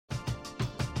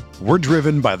We're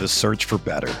driven by the search for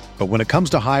better. But when it comes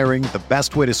to hiring, the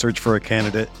best way to search for a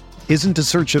candidate isn't to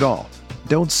search at all.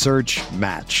 Don't search,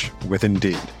 match with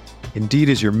Indeed. Indeed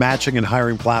is your matching and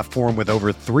hiring platform with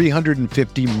over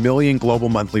 350 million global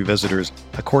monthly visitors,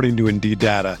 according to Indeed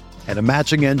data, and a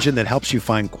matching engine that helps you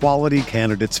find quality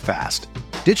candidates fast.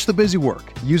 Ditch the busy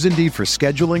work. Use Indeed for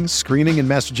scheduling, screening, and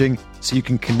messaging so you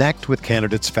can connect with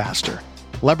candidates faster.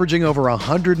 Leveraging over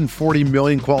 140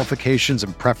 million qualifications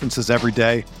and preferences every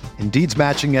day, Indeed's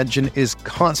matching engine is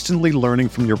constantly learning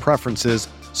from your preferences,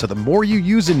 so the more you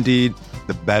use Indeed,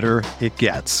 the better it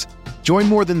gets. Join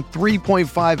more than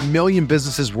 3.5 million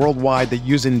businesses worldwide that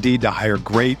use Indeed to hire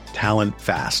great talent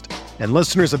fast. And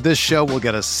listeners of this show will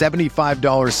get a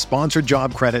 $75 sponsored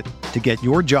job credit to get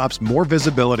your jobs more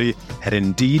visibility at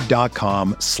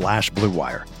Indeed.com/Blue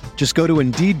Wire. Just go to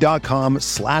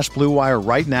Indeed.com/Blue Wire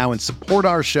right now and support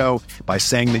our show by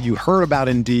saying that you heard about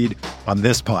Indeed on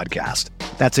this podcast.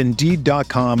 That's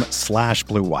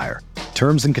Indeed.com/Blue Wire.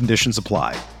 Terms and conditions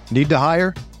apply. Need to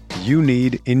hire? You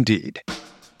need Indeed.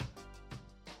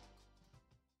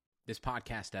 This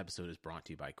podcast episode is brought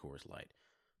to you by Coors Light.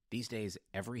 These days,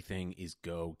 everything is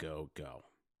go, go, go.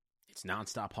 It's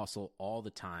nonstop hustle all the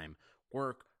time.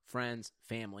 Work, friends,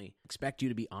 family, expect you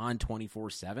to be on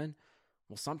 24/7.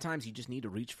 Well, sometimes you just need to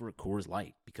reach for a Coors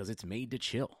Light because it's made to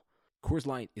chill. Coors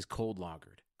Light is cold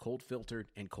lagered, cold filtered,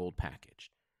 and cold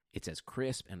packaged. It's as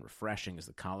crisp and refreshing as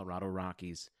the Colorado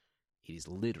Rockies. It is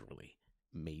literally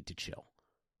made to chill.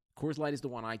 Coors Light is the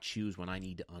one I choose when I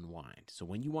need to unwind. So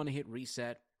when you want to hit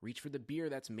reset, reach for the beer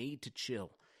that's made to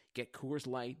chill. Get Coors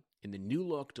Light in the new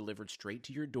look delivered straight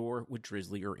to your door with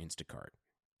Drizzly or Instacart.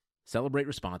 Celebrate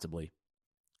responsibly.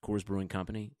 Coors Brewing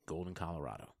Company, Golden,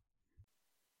 Colorado.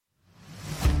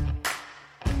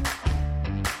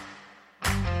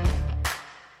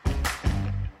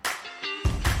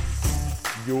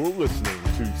 You're listening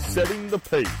to Setting the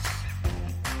Pace.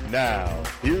 Now,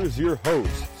 here's your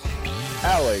hosts,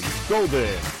 Alex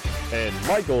Golden and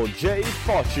Michael J.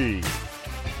 Fauci.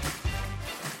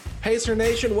 Pacer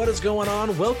Nation, what is going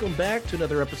on? Welcome back to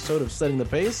another episode of Setting the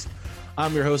Pace.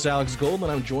 I'm your host, Alex Golden,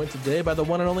 and I'm joined today by the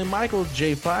one and only Michael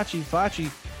J. Fauci.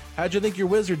 Fauci, how'd you think your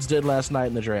Wizards did last night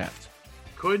in the draft?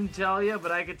 Couldn't tell you,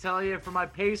 but I could tell you for my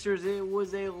Pacers, it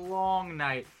was a long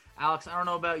night. Alex, I don't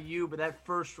know about you, but that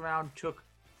first round took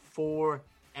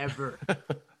forever.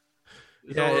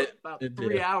 About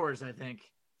 3 hours, I think.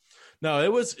 No,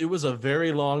 it was a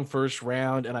very long first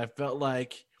round, and I felt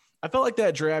like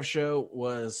that draft show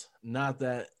was not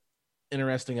that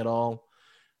interesting at all.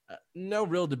 No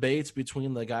real debates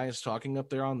between the guys talking up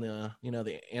there on the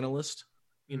analyst,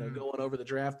 going over the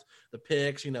draft, the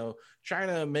picks, trying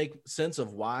to make sense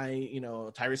of why,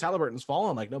 Tyrese Halliburton's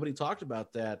fallen. Like nobody talked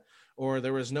about that, or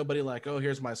there was nobody like, oh,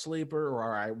 here's my sleeper,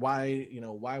 or why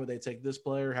would they take this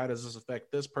player? How does this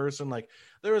affect this person? Like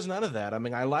there was none of that. I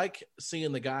mean, I like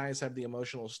seeing the guys have the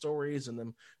emotional stories and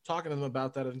them talking to them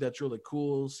about that. I think that's really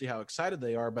cool. See how excited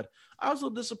they are. But I was a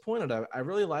little disappointed. I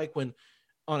really like when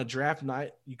on a draft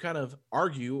night, you kind of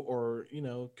argue or,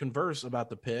 converse about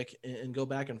the pick and go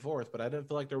back and forth. But I didn't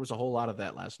feel like there was a whole lot of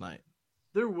that last night.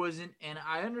 There wasn't, and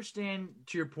I understand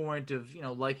to your point of,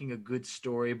 liking a good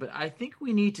story, but I think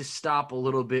we need to stop a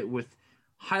little bit with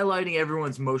highlighting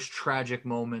everyone's most tragic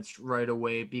moments right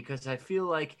away, because I feel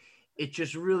like it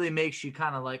just really makes you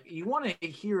kind of like, you want to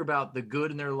hear about the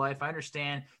good in their life. I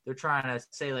understand they're trying to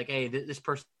say like, hey, this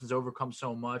person's overcome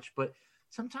so much, but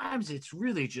sometimes it's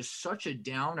really just such a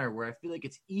downer where I feel like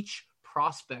it's each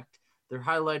prospect. They're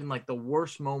highlighting like the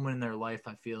worst moment in their life,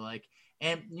 I feel like.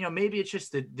 And, maybe it's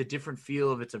just the different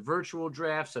feel of it's a virtual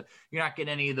draft. So you're not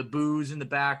getting any of the boos in the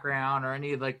background or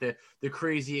any of like the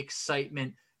crazy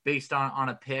excitement based on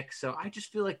a pick. So I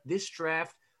just feel like this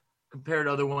draft compared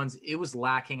to other ones, it was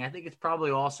lacking. I think it's probably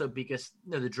also because,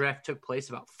 the draft took place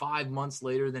about 5 months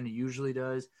later than it usually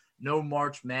does. No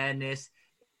March Madness.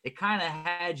 It kind of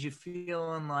had you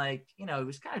feeling like, it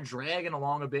was kind of dragging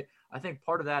along a bit. I think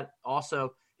part of that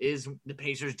also is the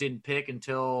Pacers didn't pick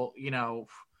until,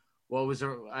 what was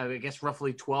there, I guess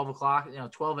roughly 12 o'clock,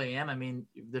 12 a.m. I mean,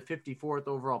 the 54th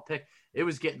overall pick, it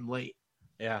was getting late.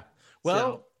 Yeah.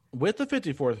 Well, with the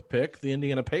 54th pick, the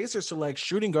Indiana Pacers select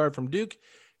shooting guard from Duke,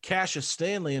 Cassius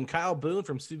Stanley, and Kyle Boone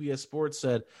from CBS Sports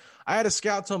said, I had a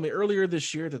scout tell me earlier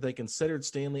this year that they considered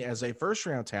Stanley as a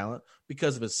first-round talent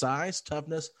because of his size,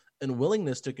 toughness, and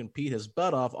willingness to compete his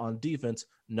butt off on defense,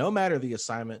 no matter the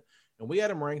assignment, and we had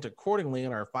him ranked accordingly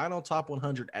in our final top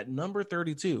 100 at number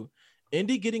 32.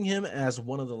 Indy getting him as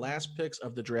one of the last picks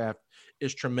of the draft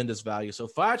is tremendous value. So,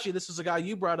 Fauci, this is a guy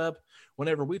you brought up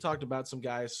whenever we talked about some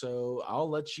guys, so I'll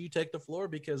let you take the floor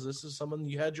because this is someone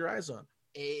you had your eyes on.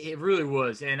 It really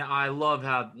was, and I love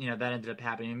how that ended up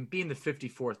happening. And being the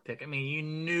 54th pick, I mean, you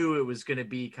knew it was going to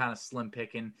be kind of slim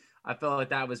picking. I felt like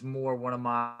that was more one of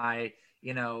my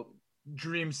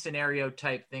dream scenario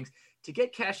type things. To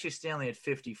get Cassius Stanley at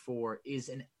 54 is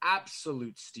an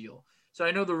absolute steal. So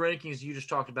I know the rankings you just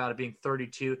talked about it being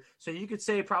 32. So you could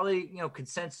say probably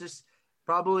consensus,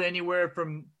 probably anywhere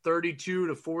from 32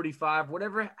 to 45,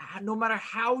 whatever. No matter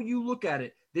how you look at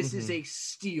it, this is a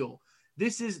steal.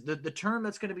 This is the term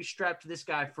that's going to be strapped to this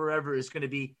guy forever is going to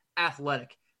be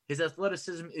athletic. His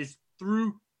athleticism is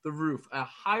through the roof, a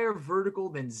higher vertical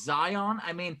than Zion.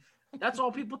 I mean, that's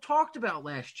all people talked about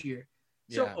last year.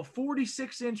 So a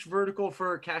 46-inch vertical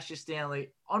for Cassius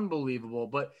Stanley, unbelievable.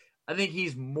 But I think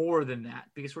he's more than that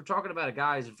because we're talking about a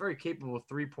guy who's a very capable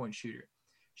three-point shooter.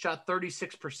 Shot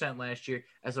 36% last year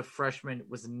as a freshman,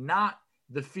 was not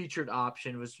the featured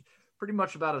option, was pretty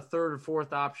much about a third or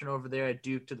fourth option over there at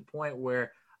Duke, to the point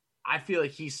where I feel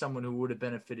like he's someone who would have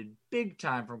benefited big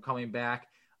time from coming back.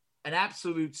 An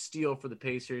absolute steal for the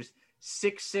Pacers.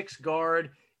 6'6" guard.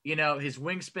 His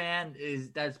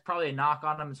wingspan that's probably a knock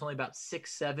on him. It's only about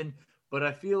 6'7", but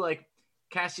I feel like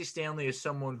Cassius Stanley is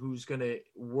someone who's going to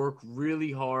work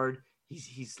really hard.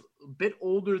 He's a bit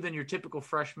older than your typical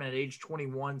freshman at age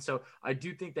 21. So I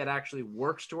do think that actually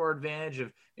works to our advantage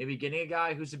of maybe getting a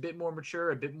guy who's a bit more mature,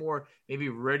 a bit more maybe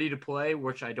ready to play,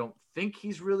 which I don't think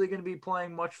he's really going to be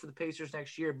playing much for the Pacers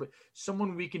next year, but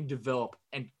someone we can develop.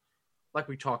 And like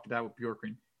we talked about with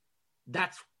Bjorkgren,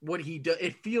 that's what he does.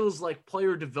 It feels like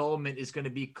player development is going to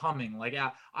be coming. Like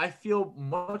I feel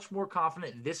much more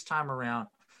confident this time around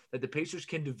that the Pacers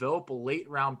can develop a late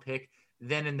round pick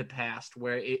than in the past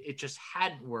where it just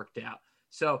hadn't worked out.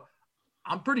 So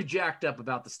I'm pretty jacked up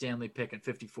about the Stanley pick at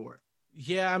 54.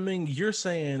 Yeah, I mean, you're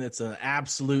saying it's an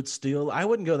absolute steal. I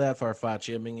wouldn't go that far,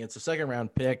 Facci. I mean, it's a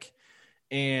second-round pick,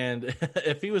 and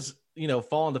if he was,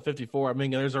 falling to 54, I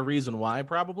mean, there's a reason why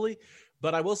probably.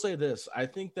 But I will say this. I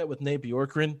think that with Nate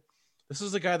Bjorkgren, this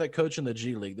is a guy that coached in the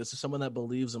G League. This is someone that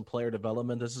believes in player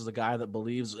development. This is a guy that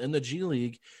believes in the G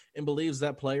League and believes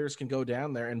that players can go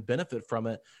down there and benefit from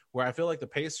it, where I feel like the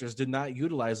Pacers did not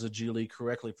utilize the G League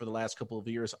correctly for the last couple of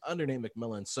years under Nate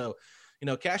McMillan. So,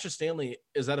 Cassius Stanley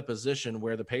is at a position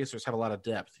where the Pacers have a lot of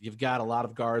depth. You've got a lot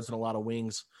of guards and a lot of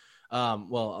wings. A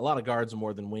lot of guards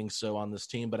more than wings so on this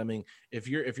team. But, I mean, if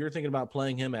you're thinking about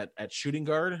playing him at shooting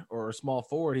guard or a small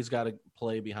forward, he's got to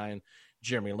play behind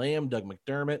Jeremy Lamb, Doug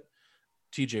McDermott,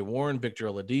 TJ Warren, Victor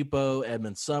Oladipo,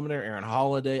 Edmund Sumner, Aaron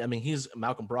Holiday. I mean, he's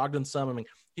Malcolm Brogdon's son. I mean,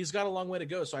 he's got a long way to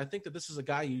go. So I think that this is a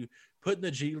guy you put in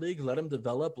the G League, let him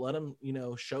develop, let him,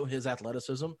 show his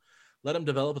athleticism, let him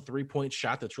develop a three-point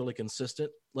shot that's really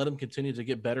consistent, let him continue to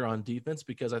get better on defense,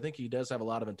 because I think he does have a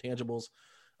lot of intangibles,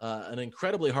 an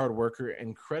incredibly hard worker,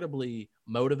 incredibly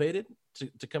motivated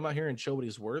to come out here and show what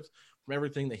he's worth. From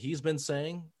everything that he's been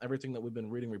saying, everything that we've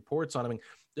been reading reports on, I mean,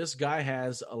 this guy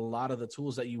has a lot of the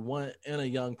tools that you want in a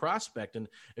young prospect. And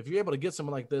if you're able to get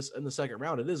someone like this in the second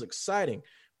round, it is exciting.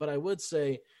 But I would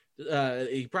say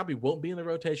he probably won't be in the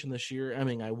rotation this year. I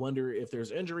mean, I wonder if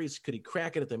there's injuries. Could he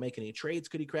crack it? If they make any trades,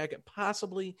 could he crack it?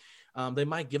 Possibly. They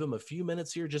might give him a few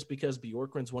minutes here just because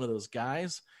Bjorkgren's one of those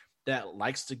guys that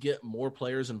likes to get more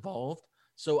players involved.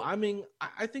 So, I mean,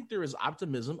 I think there is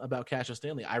optimism about Cassius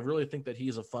Stanley. I really think that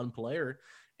he's a fun player,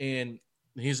 and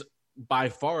he's by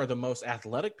far the most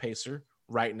athletic Pacer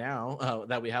right now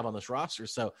that we have on this roster.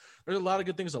 So there's a lot of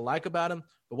good things to like about him.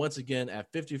 But once again,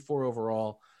 at 54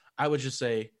 overall, I would just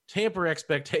say tamper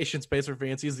expectations, Pacer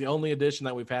fans. He's the only addition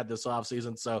that we've had this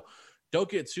offseason. So don't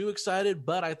get too excited,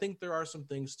 but I think there are some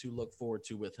things to look forward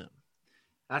to with him.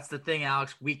 That's the thing,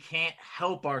 Alex. We can't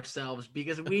help ourselves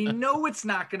because we know it's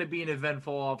not going to be an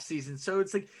eventful offseason. So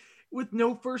it's like with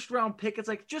no first-round pick, it's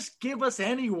like just give us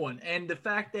anyone. And the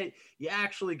fact that you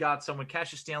actually got someone,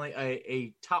 Cassius Stanley,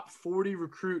 a top 40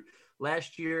 recruit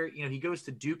last year. He goes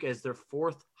to Duke as their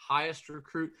fourth highest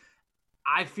recruit.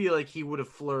 I feel like he would have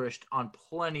flourished on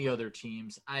plenty other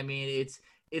teams. I mean,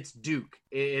 it's Duke.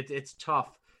 It's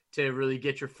tough to really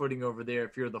get your footing over there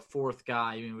if you're the fourth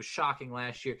guy. I mean, it was shocking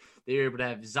last year. They were able to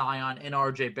have Zion and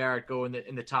RJ Barrett go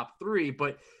in the top three,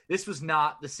 but this was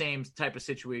not the same type of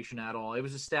situation at all. It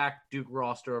was a stacked Duke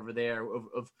roster over there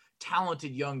of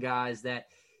talented young guys that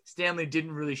Stanley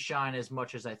didn't really shine as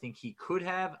much as I think he could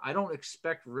have. I don't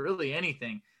expect really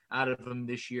anything out of him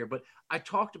this year, but I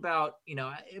talked about,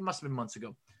 it must have been months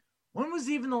ago. When was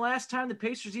even the last time the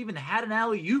Pacers even had an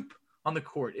alley-oop on the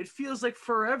court? It feels like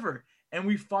forever. And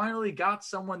we finally got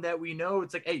someone that we know.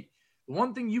 It's like, hey, the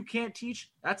one thing you can't teach,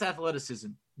 that's athleticism.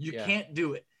 You can't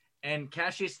do it. And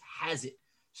Cassius has it.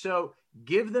 So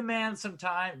give the man some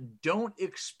time. Don't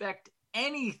expect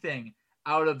anything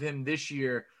out of him this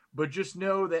year But just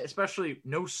know that, especially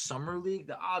no summer league,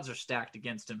 the odds are stacked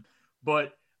against him.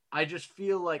 But I just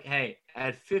feel like, hey,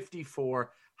 at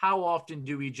 54, how often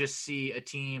do we just see a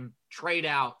team trade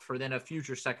out for then a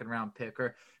future second round pick?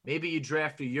 Or maybe you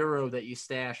draft a Euro that you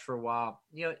stash for a while.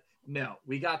 No,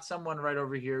 we got someone right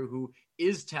over here who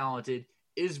is talented,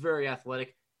 is very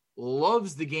athletic,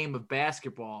 loves the game of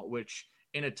basketball, which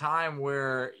in a time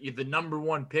where the number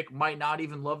one pick might not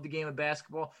even love the game of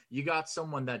basketball, you got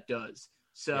someone that does.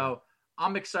 So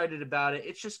I'm excited about it.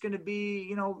 It's just going to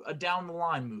be, a down the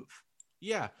line move.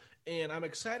 Yeah. And I'm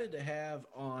excited to have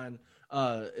on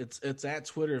it's at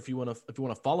Twitter if you want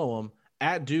to follow him,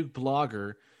 at Duke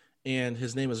Blogger, and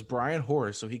his name is Brian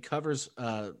Horace. So he covers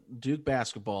Duke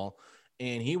basketball,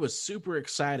 and he was super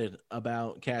excited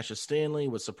about Cassius Stanley,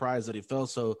 was surprised that he fell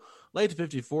so late to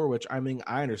 54, which, I mean,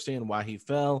 I understand why he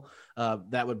fell.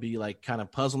 That would be like kind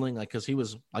of puzzling, like, because he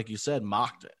was, like you said,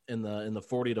 mocked in the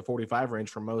 40 to 45 range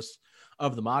for most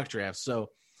of the mock drafts.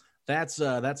 So that's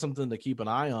something to keep an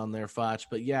eye on there, Foch.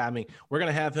 But yeah, I mean, we're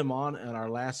going to have him on in our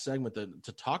last segment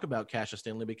to talk about Cassius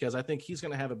Stanley, because I think he's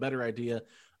going to have a better idea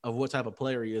of what type of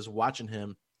player he is watching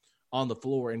him on the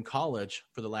floor in college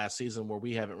for the last season, where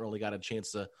we haven't really got a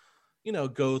chance to,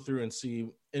 go through and see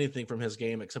anything from his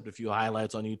game except a few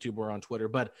highlights on YouTube or on Twitter.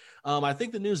 But I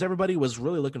think the news everybody was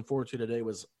really looking forward to today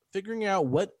was figuring out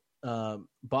what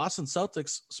Boston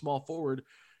Celtics small forward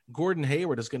Gordon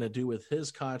Hayward is going to do with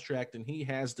his contract, and he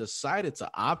has decided to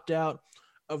opt out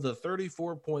of the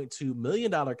 $34.2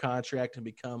 million contract and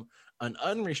become an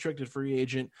unrestricted free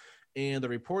agent. And the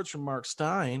reports from Mark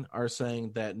Stein are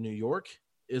saying that New York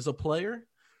is a player,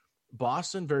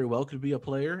 Boston very well could be a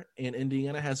player, and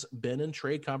Indiana has been in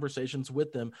trade conversations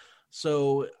with them.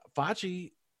 So,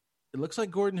 Facci, it looks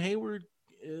like Gordon Hayward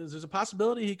there's a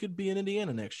possibility he could be in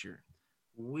Indiana next year.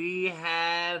 We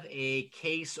have a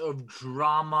case of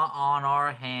drama on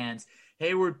our hands.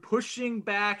 Hayward pushing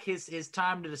back his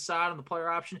time to decide on the player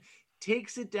option,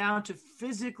 takes it down to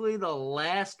physically the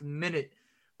last minute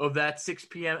of that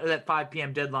 5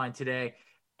 p.m. deadline today,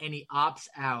 and he opts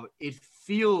out. It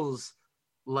feels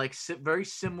like very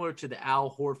similar to the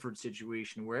Al Horford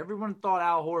situation, where everyone thought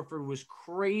Al Horford was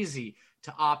crazy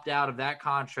to opt out of that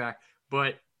contract,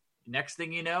 but next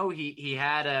thing you know, he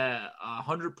had a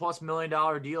 $100+ million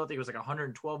deal. I think it was like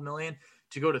 $112 million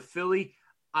to go to Philly.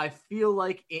 I feel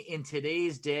like in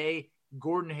today's day,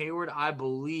 Gordon Hayward, I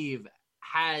believe,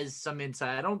 has some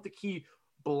insight. I don't think he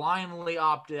blindly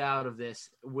opted out of this.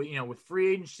 With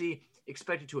free agency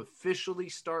expected to officially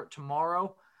start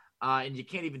tomorrow, and you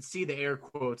can't even see the air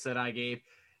quotes that I gave,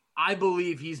 I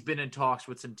believe he's been in talks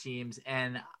with some teams,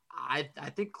 and I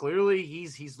think clearly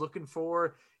he's looking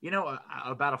for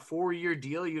about a 4-year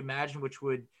deal, you imagine, which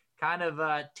would kind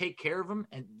of take care of him,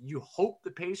 and you hope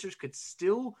the Pacers could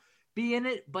still be in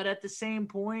it. But at the same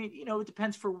point, it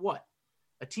depends for what.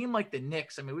 A team like the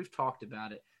Knicks, I mean, we've talked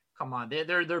about it. Come on,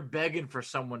 they're begging for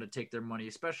someone to take their money,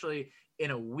 especially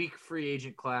in a weak free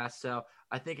agent class. So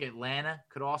I think Atlanta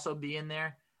could also be in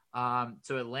there.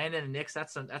 So Atlanta and the Knicks,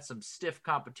 that's some stiff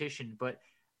competition. But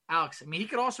Alex, I mean, he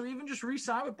could also even just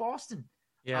re-sign with Boston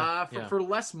for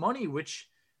less money, which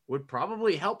would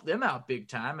probably help them out big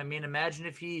time. I mean, imagine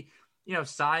if he,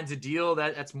 signs a deal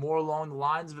that's more along the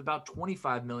lines of about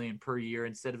 $25 million per year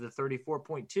instead of the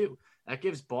 34.2. That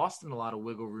gives Boston a lot of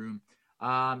wiggle room.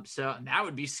 So that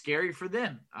would be scary for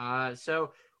them.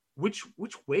 So which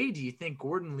way do you think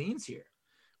Gordon leans here?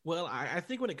 Well, I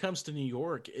think when it comes to New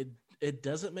York, it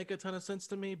doesn't make a ton of sense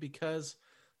to me, because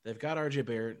they've got RJ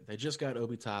Barrett. They just got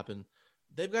Obi Toppin.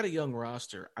 They've got a young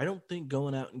roster. I don't think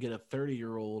going out and get a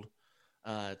 30-year-old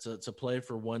to play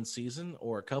for one season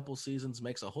or a couple seasons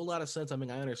makes a whole lot of sense. I mean,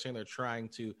 I understand they're trying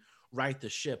to right the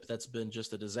ship that's been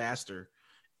just a disaster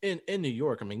in New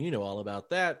York. I mean, you know all about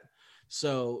that.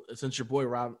 So since your boy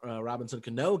Robinson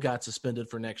Cano got suspended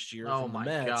for next year, oh from my the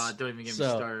Mets, God, don't even get me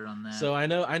started on that. So I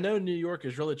know New York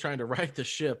is really trying to right the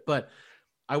ship, but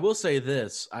I will say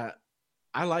this: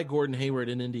 I like Gordon Hayward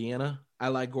in Indiana. I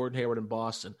like Gordon Hayward in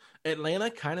Boston. Atlanta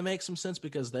kind of makes some sense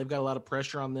because they've got a lot of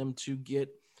pressure on them to get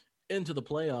into the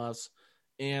playoffs.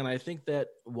 And I think that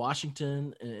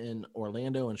Washington and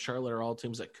Orlando and Charlotte are all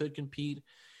teams that could compete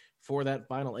for that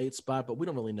final 8 spot, but we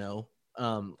don't really know.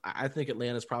 I think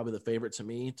Atlanta is probably the favorite to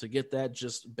me to get that,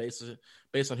 just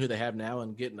based on who they have now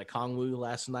and getting Okongwu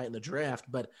last night in the draft.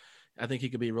 But I think he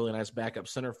could be a really nice backup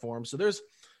center for him. So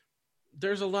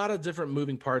there's a lot of different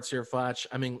moving parts here, Foch.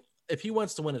 I mean, if he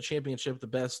wants to win a championship, the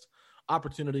best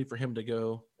opportunity for him to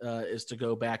go is to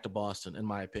go back to Boston, in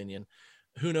my opinion.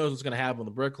 Who knows what's going to happen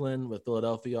with Brooklyn, with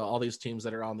Philadelphia, all these teams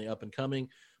that are on the up and coming.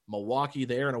 Milwaukee,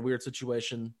 they're in a weird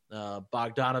situation.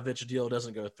 Bogdanovich deal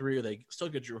doesn't go through. They still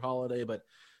get Drew Holiday, but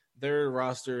their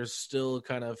roster is still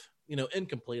kind of,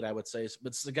 incomplete, I would say.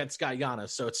 But it's against Guyana,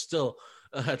 so it's still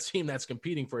a team that's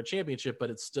competing for a championship, but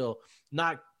it's still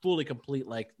not fully complete.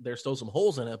 Like, there's still some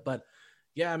holes in it. But,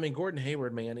 yeah, I mean, Gordon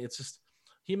Hayward, man, it's just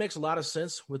he makes a lot of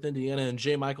sense with Indiana. And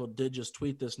J. Michael did just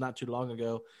tweet this not too long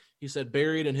ago. He said,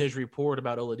 buried in his report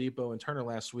about Oladipo and Turner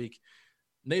last week,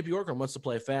 Nate Bjorkgren wants to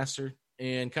play faster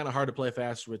and kind of hard to play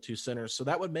faster with two centers. So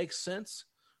that would make sense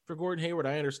for Gordon Hayward.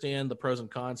 I understand the pros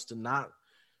and cons to not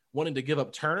wanting to give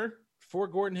up Turner for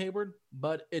Gordon Hayward,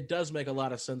 but it does make a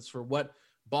lot of sense for what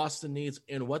Boston needs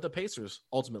and what the Pacers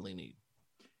ultimately need.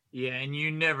 Yeah, and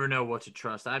you never know what to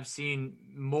trust. I've seen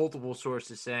multiple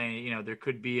sources saying, there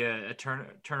could be a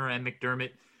Turner and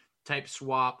McDermott type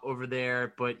swap over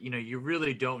there, but, you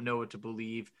really don't know what to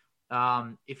believe.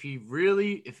 If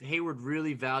Hayward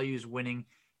really values winning,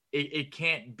 it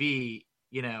can't be,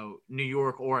 New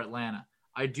York or Atlanta.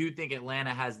 I do think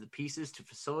Atlanta has the pieces to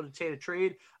facilitate a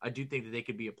trade. I do think that they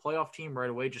could be a playoff team right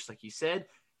away, just like you said,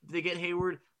 if they get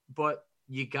Hayward. But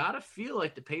you got to feel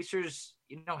like the Pacers,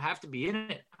 have to be in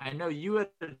it. I know you had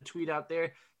a tweet out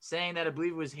there saying that I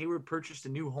believe it was Hayward purchased a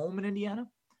new home in Indiana.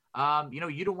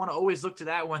 You don't want to always look to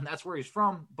that when that's where he's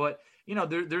from. But,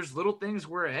 there's little things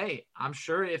where, hey, I'm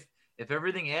sure if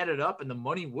everything added up and the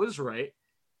money was right,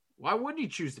 why wouldn't he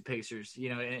choose the Pacers,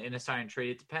 in a sign and trade?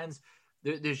 It depends.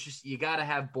 There's just, you got to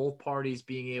have both parties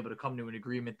being able to come to an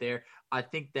agreement there. I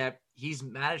think that he's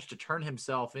managed to turn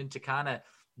himself into kind of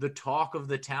the talk of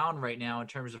the town right now in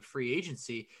terms of free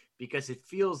agency, because it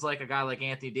feels like a guy like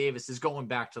Anthony Davis is going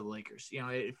back to the Lakers.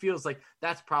 It feels like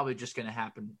that's probably just going to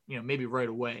happen, maybe right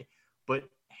away. But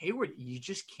Hayward, you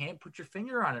just can't put your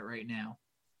finger on it right now.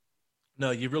 No,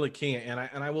 you really can't.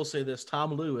 And I will say this,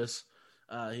 Tom Lewis,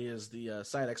 he is the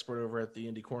site expert over at the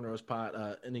Indy Cornrows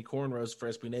Indy Cornrows for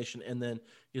SB Nation, and then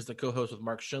he's the co-host with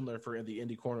Mark Schindler for the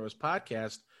Indy Cornrows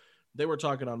podcast. They were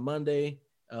talking on Monday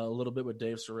a little bit with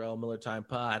Dave Sorrell, Miller Time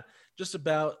Pod, just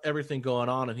about everything going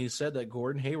on, and he said that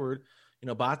Gordon Hayward,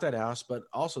 bought that house, but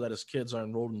also that his kids are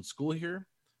enrolled in school here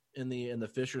in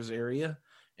the Fishers area,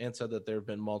 and said that there have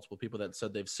been multiple people that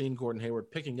said they've seen Gordon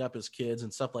Hayward picking up his kids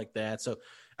and stuff like that. So,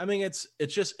 I mean, it's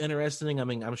just interesting. I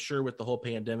mean, I'm sure with the whole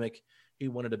pandemic, he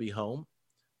wanted to be home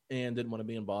and didn't want to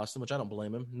be in Boston, which I don't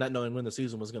blame him, not knowing when the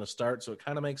season was going to start. So it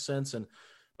kind of makes sense. And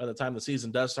by the time the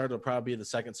season does start, it'll probably be the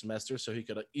second semester. So he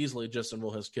could easily just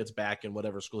enroll his kids back in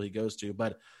whatever school he goes to,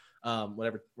 but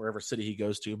wherever city he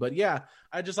goes to. But yeah,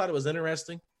 I just thought it was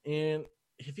interesting. And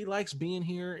if he likes being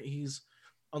here, he's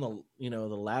on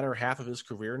the latter half of his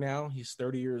career now. He's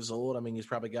 30 years old. I mean, he's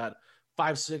probably got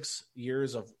 5-6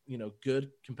 years of, good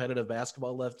competitive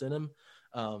basketball left in him.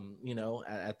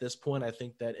 At this point, I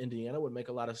think that Indiana would make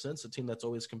a lot of sense. A team that's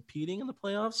always competing in the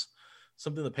playoffs.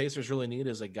 Something the Pacers really need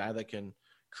is a guy that can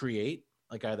create,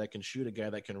 a guy that can shoot, a guy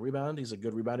that can rebound. He's a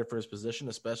good rebounder for his position,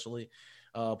 especially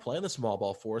playing the small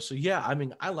ball for us. So yeah, I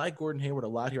mean, I like Gordon Hayward a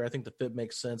lot here. I think the fit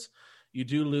makes sense. You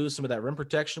do lose some of that rim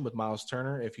protection with Miles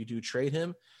Turner if you do trade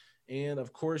him. And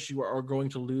of course you are going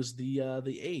to lose the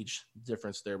age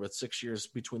difference there with 6 years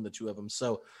between the two of them.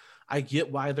 So I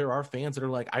get why there are fans that are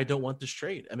like, I don't want this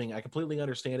trade. I mean, I completely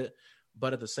understand it,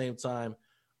 but at the same time,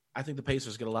 I think the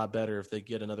Pacers get a lot better if they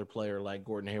get another player like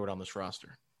Gordon Hayward on this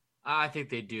roster. I think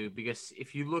they do, because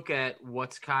if you look at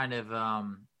what's kind of,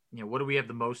 what do we have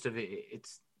the most of it?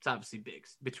 It's obviously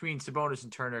bigs. Between Sabonis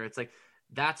and Turner, it's like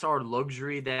that's our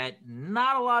luxury that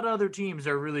not a lot of other teams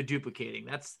are really duplicating.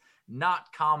 That's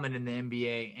not common in the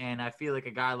NBA, and I feel like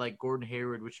a guy like Gordon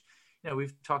Hayward, which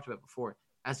we've talked about before,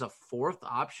 as a fourth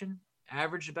option,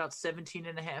 averaged about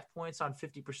 17.5 points on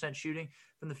 50% shooting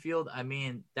from the field. I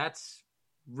mean, that's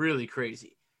really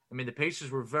crazy. I mean, the Pacers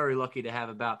were very lucky to have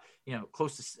about,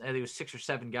 close to, I think it was 6 or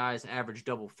 7 guys average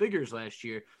double figures last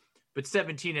year, but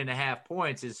 17.5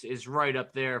 points is right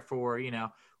up there for,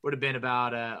 would have been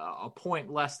about a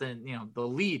point less than, the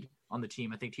lead on the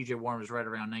team. I think TJ Warren was right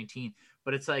around 19,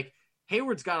 but it's like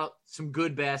Hayward's got some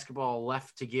good basketball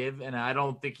left to give. And I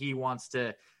don't think he wants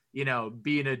to,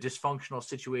 be in a dysfunctional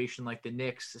situation like the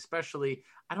Knicks, especially.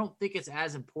 I don't think it's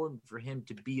as important for him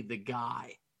to be the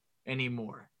guy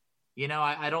anymore.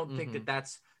 I don't think that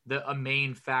that's a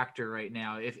main factor right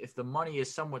now. If the money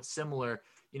is somewhat similar,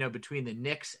 between the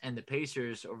Knicks and the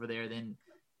Pacers over there, then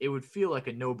it would feel like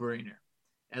a no-brainer.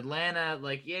 Atlanta,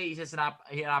 he has an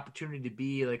opportunity to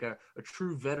be like a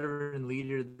true veteran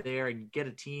leader there and get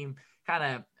a team kind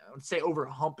of, I would say over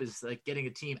a hump is like getting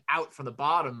a team out from the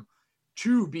bottom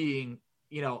to being,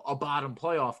 a bottom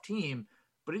playoff team.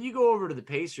 But if you go over to the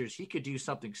Pacers, he could do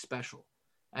something special.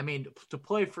 I mean, to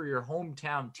play for your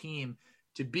hometown team,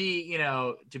 to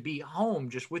be home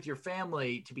just with your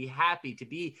family, to be happy, to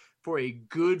be for a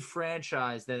good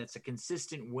franchise that it's a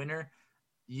consistent winner.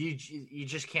 You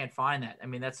just can't find that. I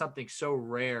mean, that's something so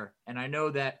rare. And I know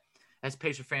that as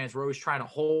Pacer fans, we're always trying to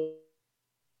hold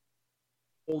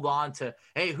on to,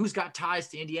 hey, who's got ties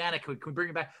to Indiana? Can we bring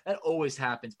it back? That always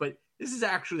happens. But this is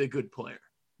actually a good player.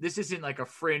 This isn't like a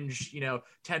fringe,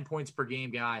 10 points per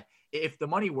game guy. If the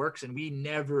money works, and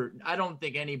I don't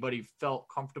think anybody felt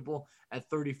comfortable at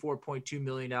 $34.2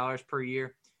 million per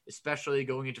year, especially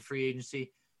going into free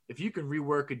agency. If you can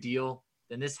rework a deal,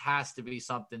 then this has to be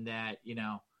something that,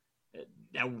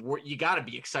 that you got to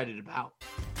be excited about.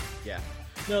 Yeah.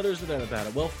 No, there's no doubt about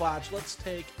it. Well, Foch, let's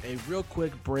take a real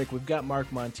quick break. We've got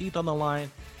Mark Monteith on the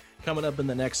line. Coming up in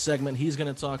the next segment, he's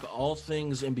going to talk all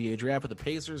things NBA draft with the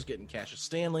Pacers, getting Cassius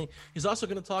Stanley. He's also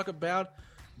going to talk about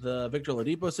the Victor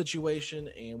Oladipo situation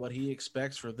and what he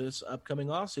expects for this upcoming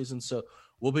offseason. So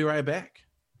we'll be right back.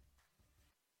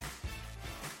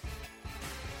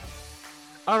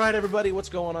 All right, everybody, what's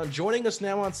going on? Joining us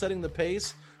now on Setting the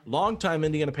Pace, longtime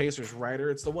Indiana Pacers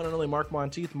writer. It's the one and only Mark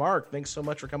Monteith. Mark, thanks so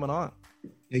much for coming on.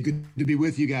 Hey, good to be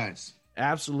with you guys.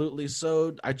 Absolutely.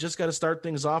 So I just got to start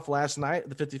things off last night,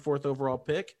 the 54th overall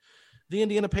pick. The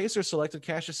Indiana Pacers selected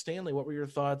Cassius Stanley. What were your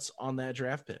thoughts on that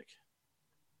draft pick?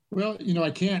 Well,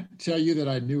 I can't tell you that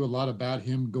I knew a lot about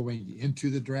him going into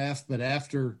the draft, but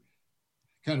after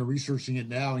kind of researching it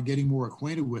now and getting more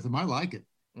acquainted with him, I like it.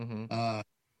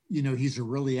 Mm-hmm. He's a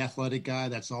really athletic guy.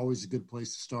 That's always a good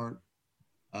place to start.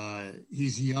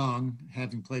 He's young,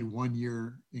 having played 1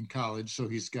 year in college, so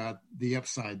he's got the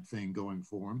upside thing going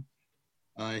for him.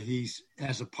 He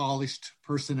has a polished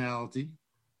personality,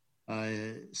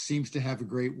 seems to have a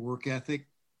great work ethic,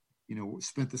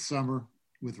 spent the summer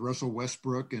with Russell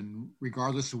Westbrook, and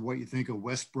regardless of what you think of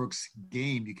Westbrook's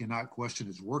game, you cannot question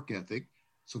his work ethic.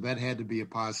 So that had to be a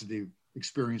positive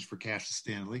experience for Cassius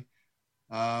Stanley.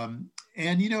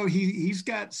 He's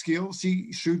got skills.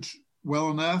 He shoots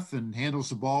well enough and handles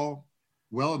the ball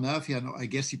well enough. I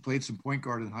guess he played some point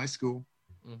guard in high school.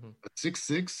 Mm-hmm.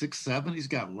 6'6", 6'7", he's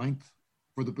got length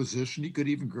for the position. He could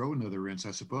even grow another inch,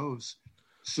 I suppose.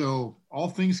 So all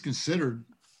things considered,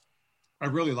 I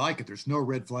really like it. There's no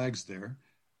red flags there.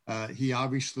 He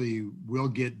obviously will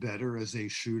get better as a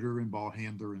shooter and ball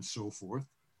handler and so forth,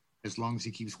 as long as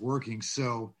he keeps working.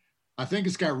 So I think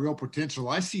it's got real potential.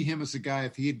 I see him as a guy,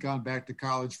 if he had gone back to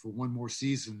college for one more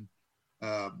season,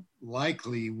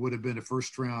 likely would have been a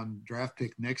first-round draft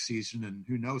pick next season, and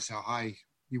who knows how high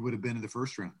he would have been in the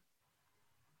first round.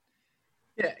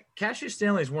 Yeah, Cassius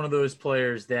Stanley is one of those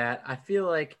players that I feel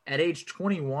like at age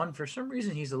 21, for some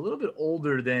reason, he's a little bit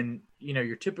older than,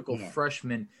 your typical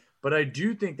freshman. But I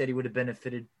do think that he would have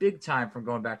benefited big time from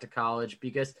going back to college,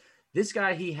 because this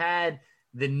guy, he had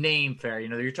the name fair.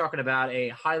 You're talking about a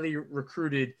highly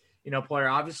recruited, player,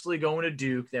 obviously going to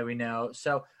Duke that we know.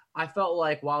 So I felt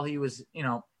like while he was,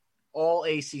 all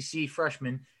ACC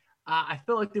freshman, I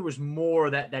felt like there was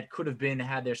more that could have been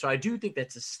had there. So I do think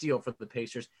that's a steal for the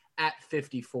Pacers at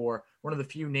 54. One of the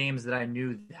few names that I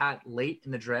knew that late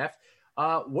in the draft.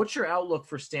 What's your outlook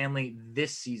for Stanley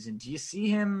this season? Do you see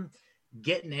him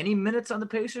getting any minutes on the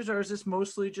Pacers, or is this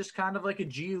mostly just kind of like a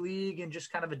G League and just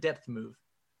kind of a depth move?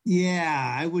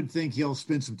 Yeah, I would think he'll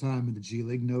spend some time in the G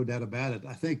League, no doubt about it.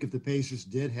 I think if the Pacers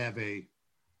did have a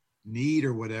need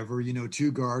or whatever,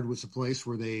 two guard was a place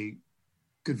where they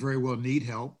could very well need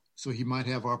help. So he might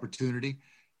have opportunity.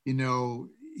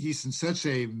 He's in such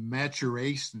a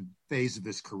maturation phase of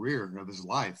his career, of his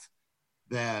life,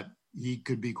 that he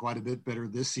could be quite a bit better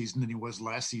this season than he was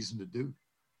last season to Duke.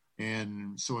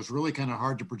 And so it's really kind of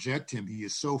hard to project him. He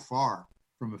is so far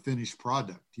from a finished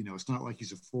product. It's not like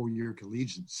he's a 4-year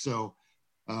collegiate. So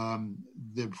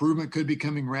the improvement could be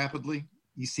coming rapidly.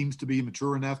 He seems to be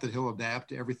mature enough that he'll adapt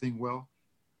to everything well.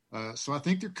 So I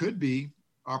think there could be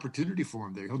opportunity for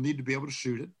him there. He'll need to be able to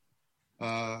shoot it.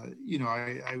 I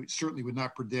certainly would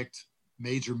not predict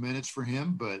major minutes for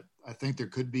him, but I think there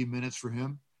could be minutes for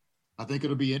him. I think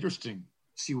it'll be interesting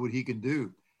to see what he can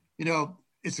do.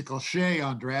 It's a cliche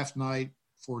on draft night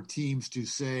for teams to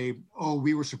say, oh,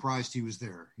 we were surprised he was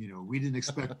there. We didn't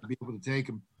expect to be able to take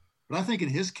him. But I think in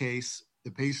his case, the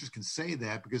Pacers can say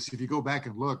that, because if you go back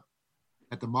and look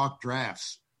at the mock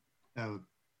drafts,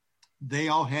 they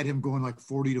all had him going like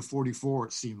 40 to 44,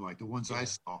 it seemed like, the ones I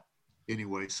saw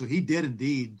anyway. So he did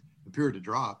indeed appear to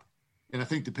drop. And I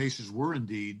think the Pacers were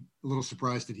indeed a little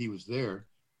surprised that he was there.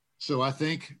 So I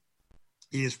think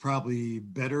he is probably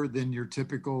better than your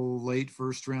typical late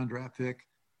first-round draft pick.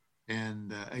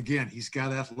 And, again, he's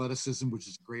got athleticism, which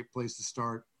is a great place to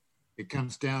start. It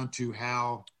comes down to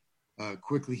how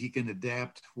quickly he can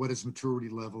adapt, what his maturity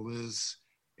level is.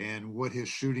 and what his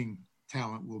shooting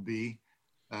talent will be.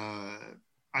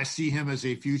 I see him as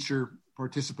a future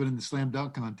participant in the slam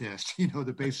dunk contest.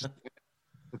 The Pacers,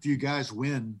 a few guys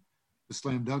win the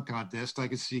slam dunk contest. I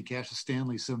could see Cassius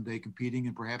Stanley someday competing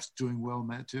and perhaps doing well in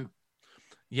that too.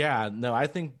 Yeah, no, I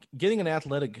think getting an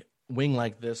athletic wing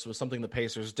like this was something the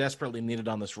Pacers desperately needed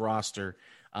on this roster.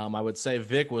 I would say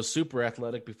Vic was super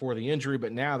athletic before the injury,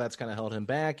 but now that's kind of held him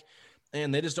back.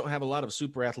 And they just don't have a lot of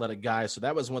super athletic guys. So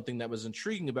that was one thing that was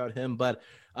intriguing about him. But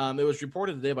it was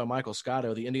reported today by Michael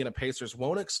Scotto, the Indiana Pacers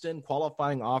won't extend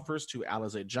qualifying offers to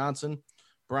Alize Johnson,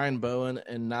 Brian Bowen,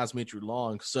 and Naz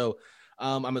Mitrou-Long. So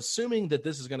I'm assuming that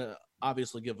this is going to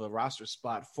obviously give a roster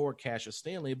spot for Cassius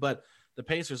Stanley. But the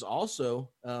Pacers also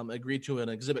agreed to an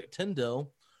Exhibit 10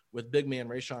 deal with big man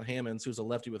Rayshawn Hammonds, who's a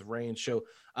lefty with range. So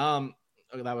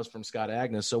that was from Scott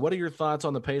Agnes. So what are your thoughts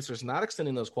on the Pacers not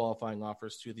extending those qualifying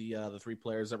offers to the three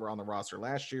players that were on the roster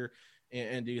last year?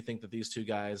 And do you think that these two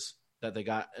guys that they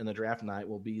got in the draft night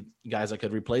will be guys that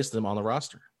could replace them on the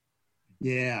roster?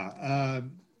 Yeah,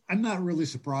 I'm not really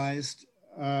surprised.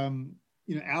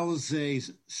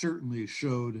 Alize certainly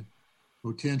showed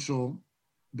potential.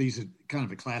 He's kind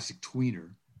of a classic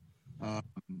tweener.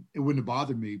 It wouldn't have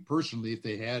bothered me personally if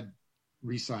they had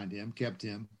re-signed him, kept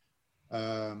him.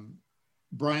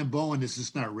 Brian Bowen is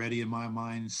just not ready in my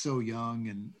mind. He's so young,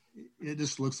 and it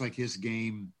just looks like his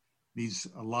game needs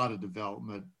a lot of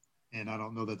development, and I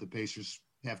don't know that the Pacers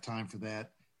have time for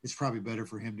that. It's probably better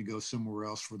for him to go somewhere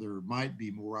else where there might be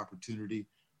more opportunity,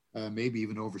 maybe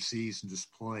even overseas, and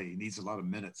just play. He needs a lot of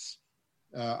minutes.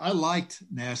 I liked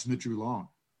Naz Mitrou-Long.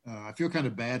 I feel kind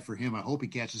of bad for him. I hope he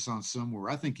catches on somewhere.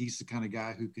 I think he's the kind of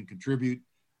guy who can contribute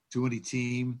to any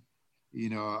team.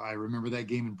 I remember that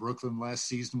game in Brooklyn last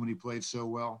season when he played so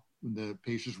well, when the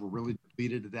Pacers were really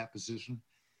depleted at that position.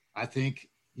 I think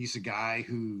he's a guy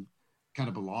who kind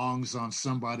of belongs on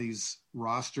somebody's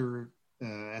roster,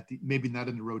 maybe not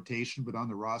in the rotation, but on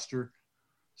the roster.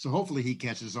 So hopefully he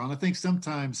catches on. I think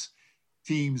sometimes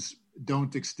teams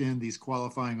don't extend these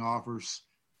qualifying offers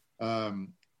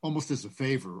almost as a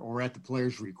favor or at the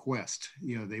player's request.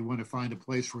 They want to find a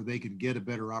place where they can get a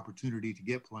better opportunity to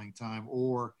get playing time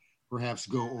or perhaps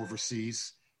go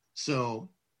overseas. So,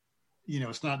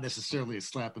 it's not necessarily a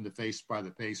slap in the face by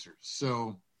the Pacers.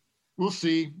 So we'll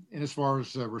see. And as far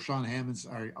as Rayshawn Hammonds,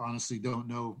 I honestly don't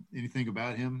know anything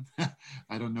about him.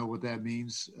 I don't know what that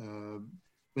means.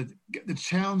 But the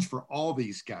challenge for all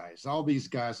these guys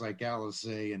like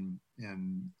Alize and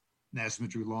Naz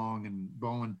Mitrou-Long and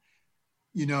Bowen,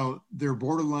 they're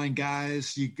borderline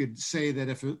guys. You could say that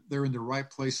if they're in the right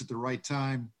place at the right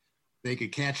time, they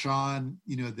could catch on.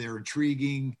 They're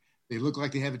intriguing. They look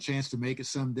like they have a chance to make it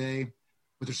someday.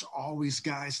 But there's always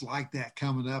guys like that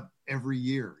coming up every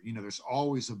year. There's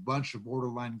always a bunch of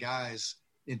borderline guys,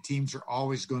 and teams are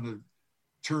always going to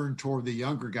turn toward the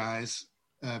younger guys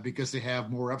because they have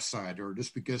more upside or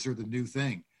just because they're the new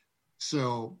thing.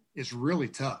 So it's really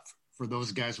tough for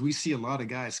those guys. We see a lot of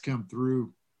guys come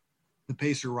through the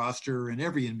Pacer roster and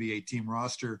every NBA team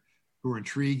roster who are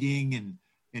intriguing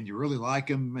and you really like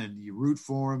them and you root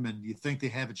for them and you think they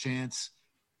have a chance,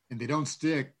 and they don't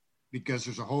stick because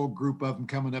there's a whole group of them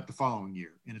coming up the following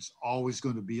year. And it's always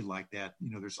going to be like that.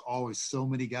 There's always so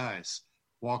many guys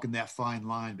walking that fine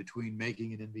line between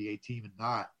making an NBA team and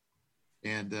not.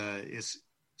 And it's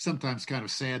sometimes kind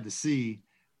of sad to see,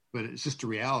 but it's just a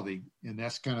reality. And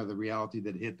that's kind of the reality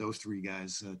that hit those three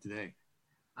guys today.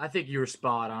 I think you were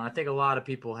spot on. I think a lot of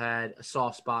people had a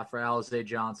soft spot for Alize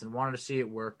Johnson, wanted to see it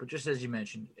work. But just as you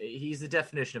mentioned, he's the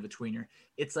definition of a tweener.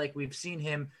 It's like we've seen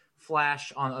him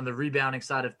flash on the rebounding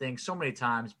side of things so many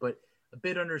times, but a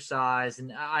bit undersized.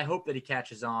 And I hope that he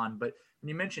catches on. But when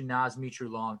you mentioned Naz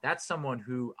Mitrou-Long, that's someone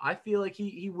who I feel like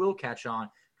he will catch on.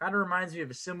 Kind of reminds me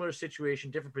of a similar situation,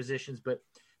 different positions. But,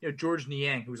 George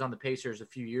Niang, who was on the Pacers a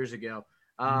few years ago,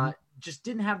 just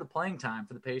didn't have the playing time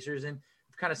for the Pacers. And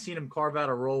kind of seen him carve out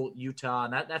a role at Utah,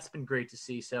 and that's been great to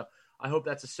see. So I hope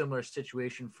that's a similar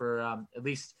situation for at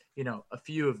least, a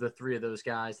few of the three of those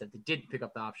guys that they didn't pick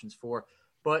up the options for.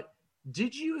 But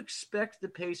did you expect the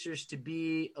Pacers to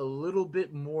be a little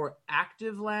bit more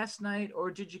active last night,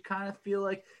 or did you kind of feel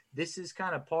like this is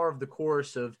kind of par of the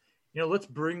course of, let's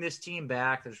bring this team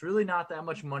back. There's really not that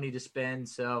much money to spend,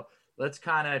 so let's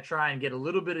kind of try and get a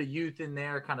little bit of youth in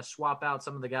there, kind of swap out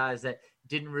some of the guys that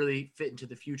didn't really fit into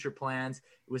the future plans.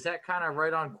 Was that kind of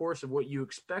right on course of what you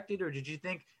expected, or did you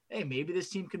think, hey, maybe this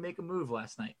team can make a move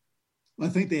last night? Well,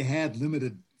 I think they had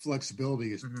limited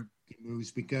flexibility as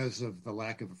moves because of the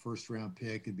lack of a first-round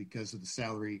pick and because of the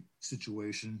salary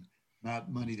situation,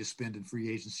 not money to spend in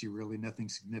free agency, really, nothing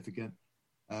significant.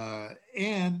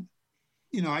 And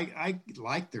I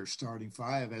like their starting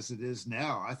five as it is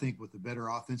now. I think with a better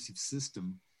offensive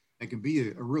system, it can be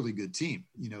a really good team.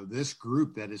 This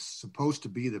group that is supposed to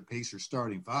be the Pacers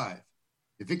starting five,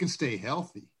 if it can stay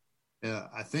healthy,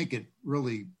 I think it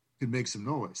really could make some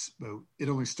noise. But it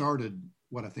only started,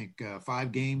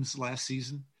 5 games last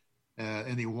season,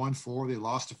 and they won 4. They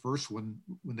lost the first one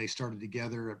when they started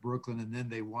together at Brooklyn, and then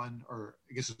they won, or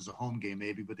I guess it was a home game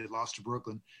maybe, but they lost to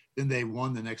Brooklyn. Then they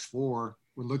won the next 4.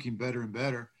 We're looking better and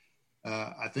better.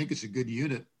 I think it's a good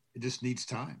unit. It just needs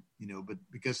time, but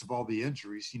because of all the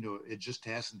injuries, it just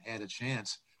hasn't had a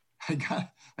chance. I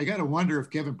got to wonder if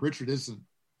Kevin Pritchard isn't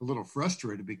a little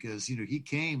frustrated because, he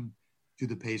came to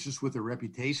the Pacers with a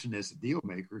reputation as a deal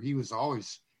maker. He was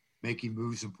always making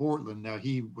moves in Portland. Now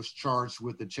he was charged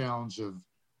with the challenge of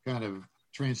kind of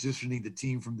transitioning the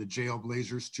team from the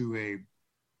Jailblazers to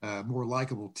a more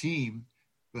likable team.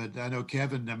 But I know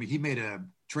Kevin, he made a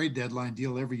trade deadline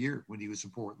deal every year when he was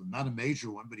in Portland. Not a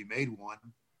major one, but he made one.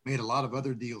 Made a lot of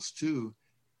other deals too.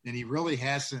 And he really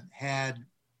hasn't had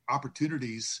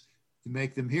opportunities to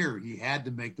make them here. He had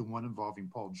to make the one involving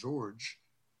Paul George,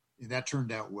 and that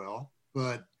turned out well.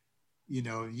 But,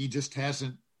 he just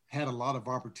hasn't had a lot of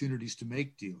opportunities to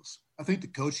make deals. I think the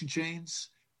coaching change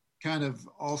kind of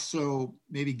also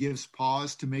maybe gives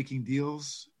pause to making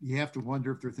deals. You have to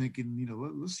wonder if they're thinking,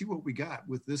 let's see what we got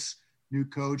with this new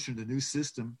coach and the new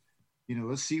system.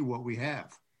 Let's see what we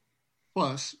have.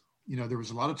 Plus, there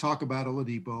was a lot of talk about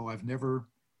Oladipo. I've never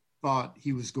thought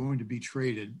he was going to be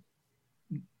traded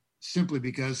simply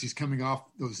because he's coming off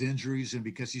those injuries and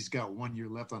because he's got 1 year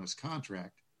left on his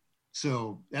contract.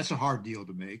 So that's a hard deal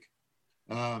to make.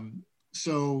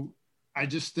 So I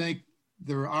just think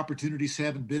their opportunities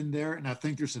haven't been there. And I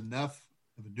think there's enough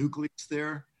of a nucleus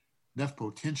there, enough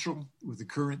potential with the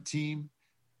current team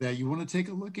that you want to take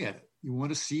a look at it. You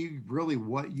want to see really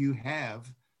what you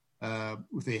have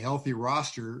with a healthy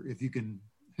roster, if you can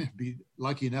be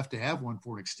lucky enough to have one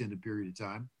for an extended period of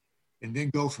time, and then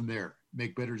go from there,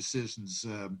 make better decisions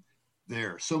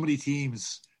there. So many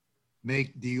teams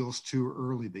make deals too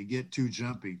early. They get too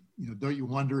jumpy. Don't you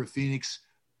wonder if Phoenix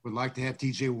would like to have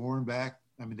TJ Warren back?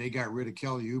 They got rid of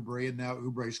Kelly Oubre, and now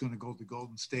Oubre is going to go to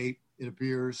Golden State, it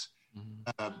appears.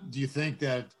 Mm-hmm. Do you think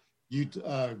that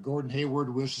Gordon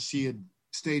Hayward wishes he had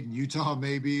stayed in Utah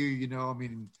maybe?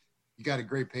 He got a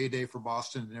great payday for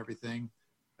Boston and everything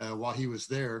while he was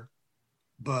there.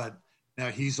 But now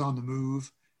he's on the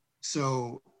move.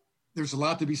 So there's a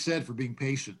lot to be said for being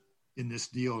patient in this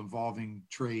deal involving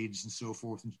trades and so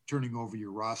forth and turning over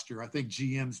your roster. I think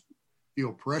GMs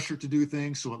feel pressure to do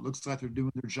things, so it looks like they're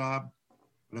doing their job.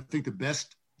 But I think the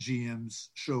best GMs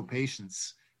show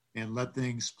patience and let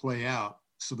things play out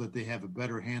so that they have a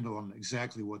better handle on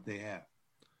exactly what they have.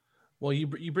 Well,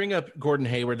 you bring up Gordon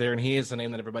Hayward there, and he is the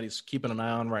name that everybody's keeping an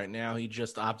eye on right now. He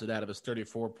just opted out of his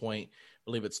 34-point, I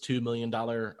believe it's $2 million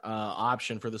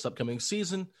option for this upcoming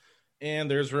season.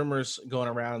 And there's rumors going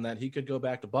around that he could go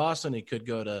back to Boston, he could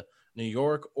go to New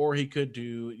York, or he could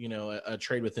do, a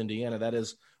trade with Indiana. That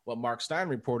is what Mark Stein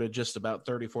reported just about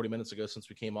 30, 40 minutes ago since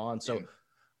we came on. So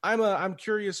I'm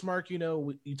curious, Mark,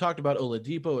 you talked about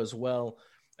Oladipo as well,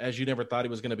 as you never thought he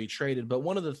was going to be traded. But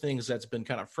one of the things that's been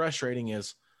kind of frustrating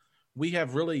is we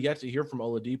have really yet to hear from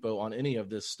Oladipo on any of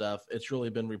this stuff. It's really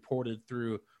been reported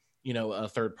through, a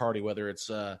third party, whether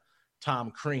it's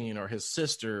Tom Crean or his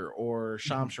sister or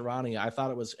Shams Charania. I thought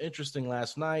it was interesting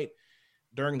last night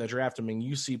during the draft.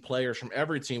 You see players from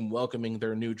every team welcoming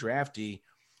their new draftee,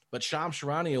 but Shams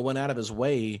Charania went out of his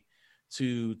way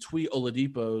to tweet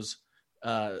Oladipo's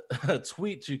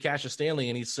tweet to Cassius Stanley,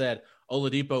 and he said,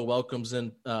 Oladipo welcomes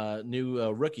in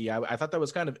new rookie. I thought that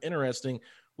was kind of interesting.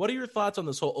 What are your thoughts on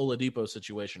this whole Oladipo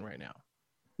situation right now?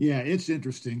 Yeah, it's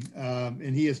interesting.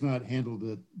 And he has not handled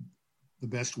it the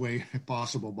best way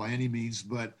possible by any means,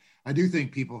 but I do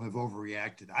think people have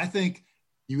overreacted. I think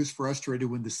he was frustrated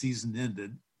when the season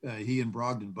ended. He and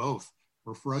Brogdon both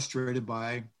were frustrated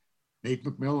by Nate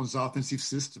McMillan's offensive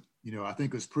system. I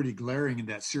think it was pretty glaring in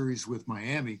that series with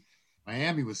Miami.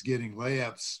 Miami was getting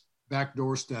layups,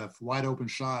 backdoor stuff, wide open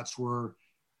shots where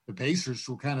the Pacers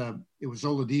were it was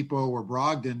Oladipo or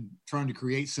Brogdon trying to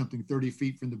create something 30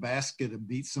 feet from the basket and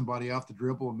beat somebody off the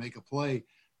dribble and make a play.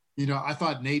 I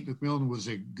thought Nate McMillan was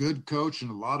a good coach in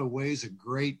a lot of ways, a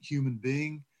great human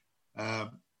being.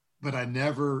 But I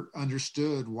never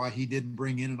understood why he didn't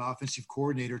bring in an offensive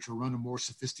coordinator to run a more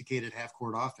sophisticated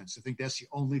half-court offense. I think that's the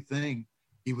only thing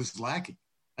he was lacking.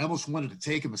 I almost wanted to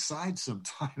take him aside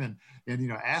sometime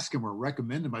and ask him or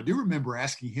recommend him. I do remember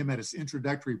asking him at his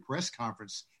introductory press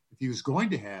conference if he was going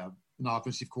to have an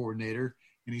offensive coordinator,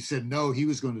 and he said no, he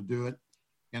was going to do it.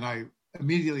 And I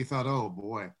immediately thought, oh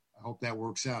boy, I hope that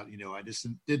works out. I just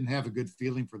didn't have a good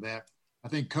feeling for that. I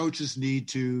think coaches need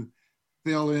to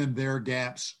fill in their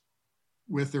gaps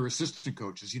with their assistant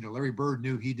coaches. Larry Bird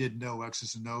knew he didn't know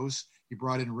X's and O's. He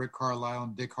brought in Rick Carlisle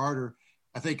and Dick Harder.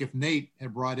 I think if Nate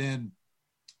had brought in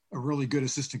a really good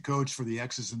assistant coach for the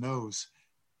X's and O's,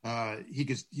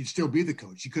 he'd still be the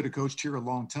coach. He could have coached here a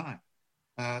long time.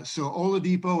 So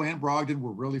Oladipo and Brogdon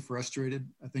were really frustrated,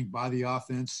 I think, by the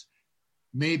offense.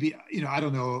 Maybe, I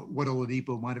don't know what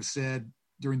Oladipo might have said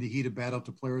during the heat of battle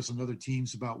to players on other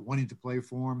teams about wanting to play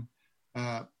for him.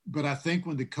 But I think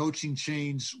when the coaching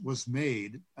change was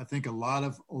made, I think a lot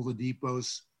of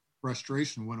Oladipo's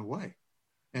frustration went away.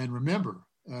 And remember,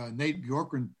 Nate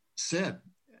Bjorkgren said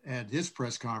at his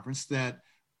press conference that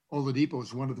Oladipo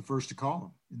was one of the first to call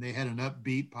him, and they had an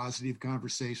upbeat, positive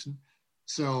conversation.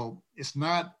 So it's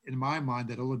not in my mind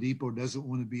that Oladipo doesn't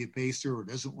want to be a Pacer or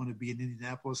doesn't want to be in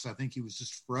Indianapolis. I think he was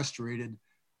just frustrated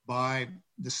by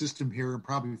the system here and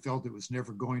probably felt it was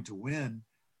never going to win.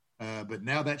 But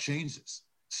now that changes.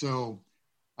 So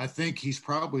I think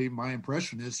my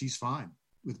impression is he's fine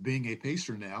with being a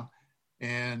Pacer now.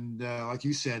 And like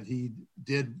you said, he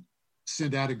did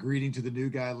send out a greeting to the new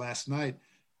guy last night,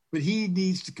 but he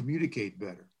needs to communicate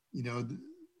better.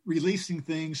 Releasing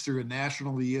things through a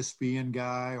national ESPN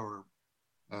guy or,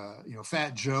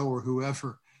 Fat Joe or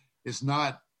whoever is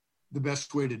not the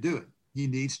best way to do it. He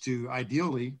needs to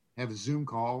ideally have a Zoom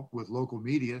call with local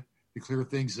media to clear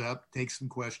things up, take some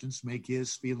questions, make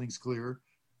his feelings clear,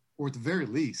 or at the very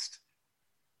least,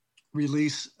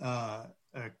 release a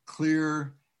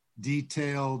clear,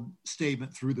 detailed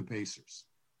statement through the Pacers.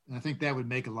 And I think that would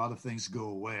make a lot of things go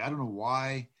away. I don't know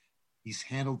why he's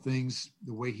handled things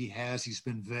the way he has. He's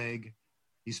been vague.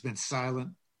 He's been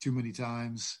silent too many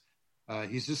times.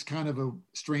 He's just kind of a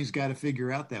strange guy to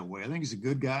figure out that way. I think he's a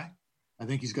good guy. I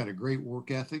think he's got a great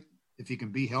work ethic. If he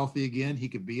can be healthy again, he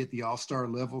could be at the all-star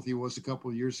level he was a couple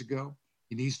of years ago.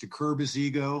 He needs to curb his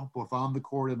ego, both on the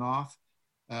court and off,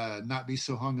 not be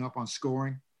so hung up on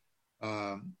scoring.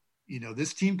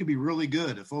 This team could be really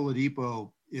good if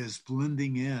Oladipo is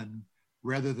blending in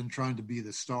rather than trying to be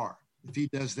the star. If he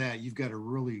does that, you've got a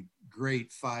really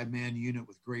great 5-man unit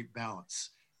with great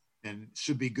balance and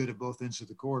should be good at both ends of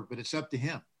the court, but it's up to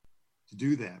him to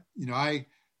do that. I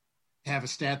have a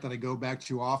stat that I go back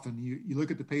to often. You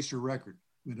look at the Pacer record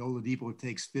when Oladipo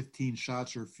takes 15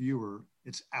 shots or fewer,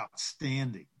 it's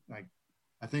outstanding. Like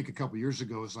I think a couple of years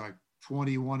ago it was like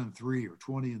 21-3 or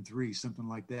 20-3, something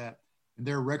like that. And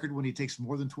their record when he takes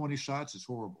more than 20 shots is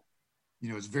horrible.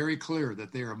 It's very clear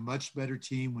that they're a much better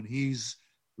team when he's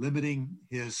limiting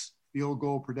his field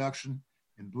goal production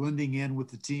and blending in with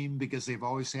the team because they've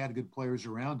always had good players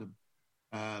around him.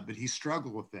 But he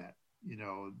struggled with that.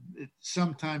 It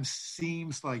sometimes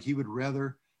seems like he would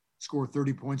rather score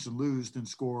 30 points and lose than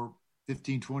score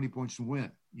 15, 20 points and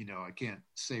win. I can't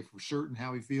say for certain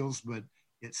how he feels, but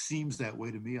it seems that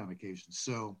way to me on occasion.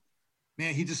 So,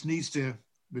 man, he just needs to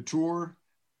mature,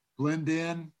 blend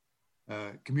in,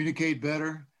 communicate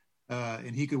better,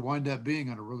 and he could wind up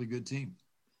being on a really good team.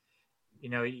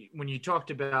 When you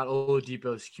talked about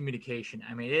Oladipo's communication,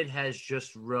 it has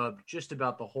just rubbed just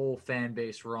about the whole fan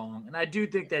base wrong. And I do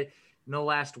think that in the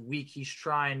last week, he's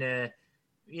trying to,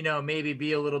 maybe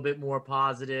be a little bit more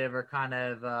positive or kind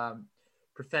of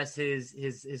profess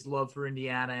his love for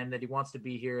Indiana and that he wants to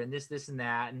be here and this and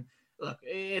that. And look,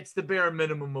 it's the bare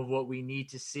minimum of what we need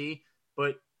to see.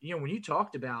 But, when you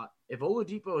talked about if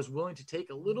Oladipo is willing to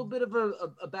take a little bit of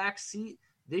a back seat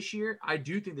this year, I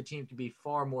do think the team can be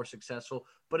far more successful,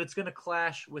 but it's going to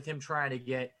clash with him trying to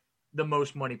get the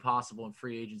most money possible in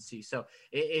free agency. So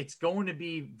it's going to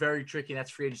be very tricky.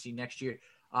 That's free agency next year.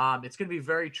 It's going to be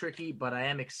very tricky, but I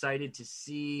am excited to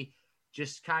see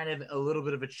just kind of a little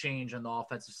bit of a change on the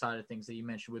offensive side of things that you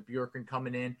mentioned with Bjorkgren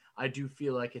coming in. I do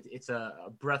feel like it's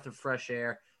a breath of fresh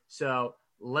air. So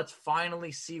let's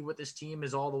finally see what this team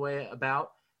is all the way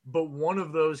about. But one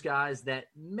of those guys that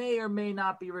may or may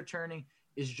not be returning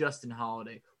is Justin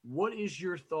Holiday. What is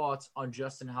your thoughts on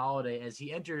Justin Holiday as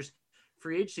he enters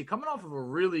free agency, coming off of a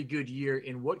really good year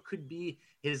in what could be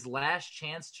his last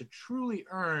chance to truly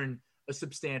earn a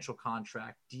substantial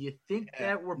contract? Do you think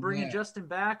that we're bringing Justin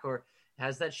back, or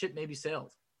has that ship maybe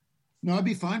sailed? No, I'd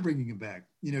be fine bringing him back.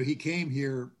 He came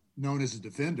here known as a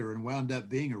defender and wound up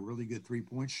being a really good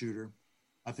three-point shooter.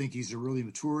 I think he's a really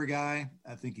mature guy.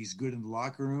 I think he's good in the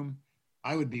locker room.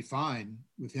 I would be fine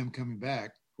with him coming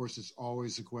back. Of course, it's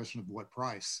always a question of what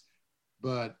price.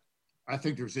 But I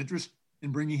think there's interest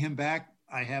in bringing him back.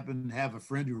 I happen to have a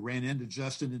friend who ran into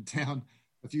Justin in town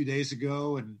a few days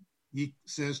ago, and he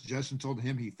says Justin told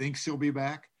him he thinks he'll be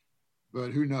back.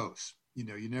 But who knows?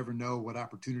 You never know what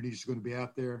opportunities are going to be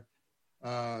out there.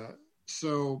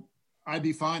 So I'd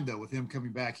be fine, though, with him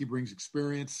coming back. He brings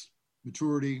experience,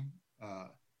 maturity,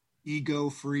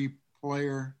 ego-free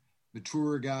player,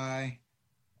 mature guy.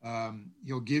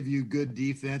 He'll give you good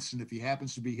defense, and if he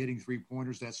happens to be hitting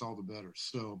three-pointers, that's all the better.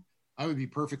 So I would be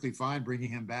perfectly fine bringing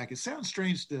him back. It sounds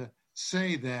strange to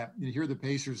say that. Here the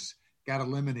Pacers got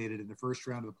eliminated in the first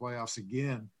round of the playoffs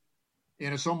again,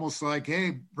 and it's almost like,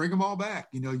 hey, bring them all back.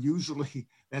 Usually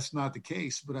that's not the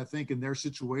case, but I think in their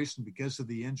situation, because of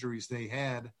the injuries they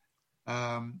had,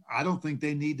 I don't think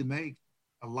they need to make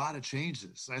a lot of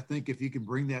changes. I think if you can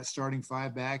bring that starting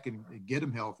five back and get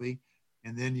them healthy,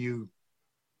 and then you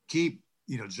keep,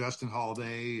 Justin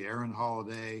Holiday, Aaron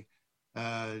Holiday,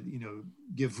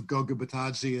 give Goga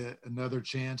Bitadze another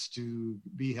chance to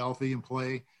be healthy and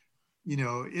play.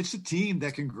 It's a team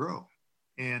that can grow.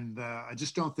 And I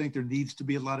just don't think there needs to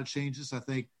be a lot of changes. I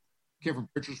think Kevin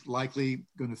Pritchard's likely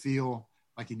going to feel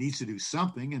like he needs to do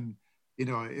something. And,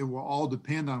 it will all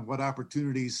depend on what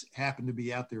opportunities happen to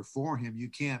be out there for him. You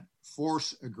can't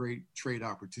force a great trade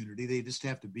opportunity. They just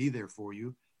have to be there for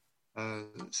you.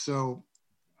 So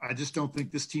I just don't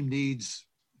think this team needs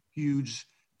huge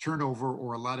turnover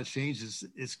or a lot of changes.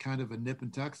 It's kind of a nip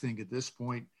and tuck thing at this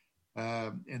point.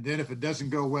 And then if it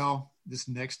doesn't go well this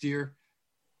next year,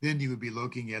 then you would be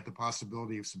looking at the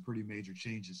possibility of some pretty major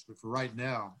changes. But for right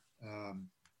now,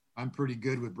 I'm pretty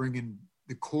good with bringing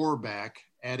the core back,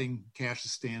 adding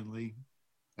Cassius Stanley,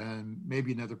 and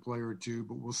maybe another player or two,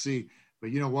 but we'll see. But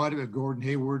you know what? If Gordon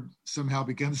Hayward somehow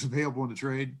becomes available in the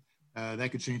trade,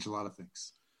 that could change a lot of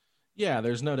things. Yeah,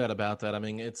 there's no doubt about that. I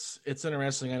mean, it's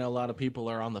interesting. I know a lot of people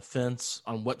are on the fence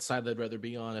on what side they'd rather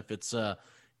be on. If it's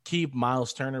keep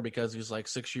Miles Turner because he's like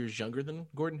 6 years younger than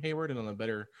Gordon Hayward and on a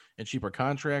better and cheaper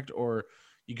contract, or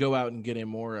you go out and get a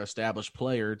more established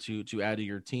player to add to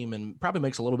your team, and probably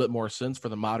makes a little bit more sense for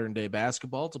the modern day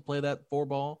basketball to play that four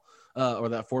ball or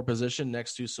that four position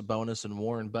next to Sabonis and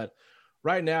Warren. But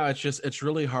right now it's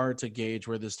really hard to gauge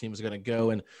where this team is going to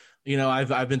go. And,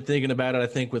 I've been thinking about it, I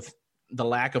think, with the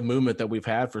lack of movement that we've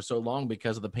had for so long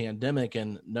because of the pandemic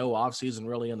and no off season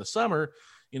really in the summer.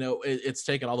 It's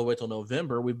taken all the way till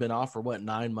November. We've been off for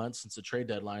 9 months since the trade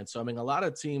deadline. So, I mean, a lot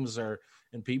of teams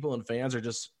and people and fans are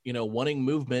just, wanting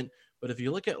movement. But if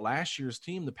you look at last year's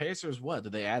team, the Pacers,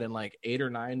 did they add in like 8 or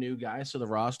 9 new guys to the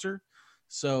roster?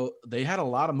 So they had a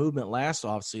lot of movement last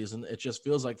offseason. It just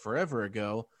feels like forever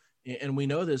ago. And we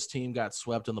know this team got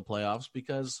swept in the playoffs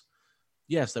because,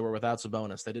 yes, they were without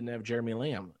Sabonis. They didn't have Jeremy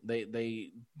Lamb.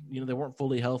 They weren't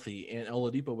fully healthy, and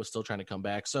Oladipo was still trying to come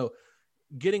back. So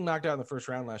getting knocked out in the first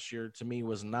round last year to me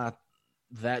was not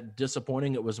that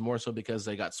disappointing. It was more so because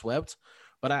they got swept.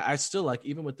 But I still, like,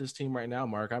 even with this team right now,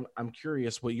 Mark, I'm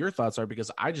curious what your thoughts are,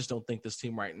 because I just don't think this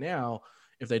team right now,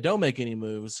 if they don't make any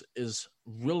moves, is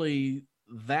really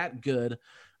that good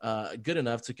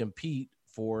enough to compete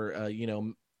for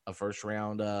a first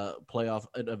round playoff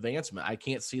advancement. I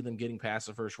can't see them getting past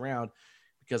the first round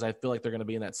because I feel like they're going to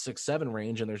be in that 6-7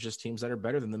 range, and there's just teams that are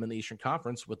better than them in the Eastern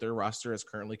Conference with their roster as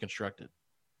currently constructed.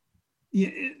 Yeah,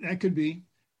 that could be.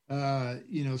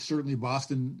 Certainly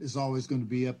Boston is always going to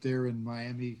be up there, and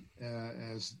Miami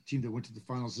as a team that went to the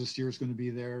finals this year is going to be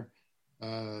there.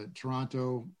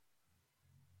 Toronto,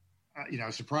 I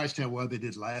was surprised how well they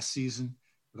did last season,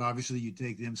 but obviously you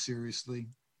take them seriously.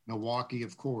 Milwaukee,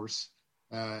 of course,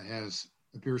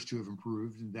 appears to have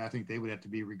improved, and I think they would have to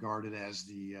be regarded as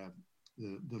the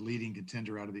leading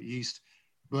contender out of the East.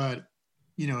 But,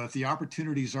 if the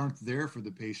opportunities aren't there for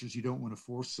the Pacers, you don't want to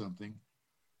force something.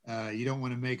 You don't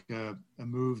want to make a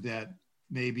move that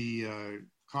maybe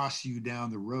costs you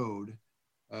down the road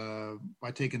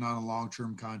by taking on a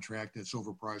long-term contract that's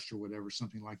overpriced or whatever,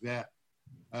 something like that.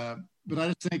 But I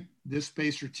just think this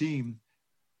Pacer team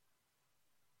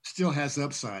still has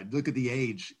upside. Look at the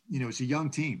age. It's a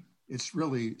young team. It's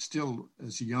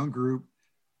a young group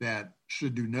that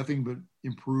should do nothing but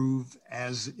improve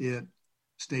as it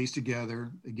stays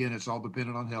together. Again, it's all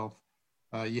dependent on health.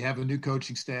 You have a new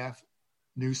coaching staff,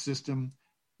 new system.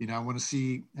 I want to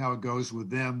see how it goes with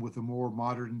them with a more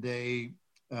modern day,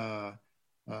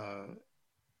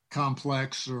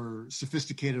 complex or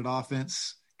sophisticated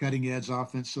offense, cutting edge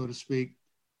offense, so to speak.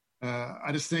 I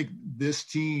just think this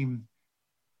team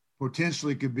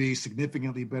potentially could be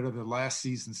significantly better than last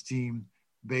season's team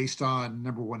based on,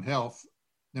 number one, health,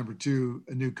 number two,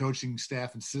 a new coaching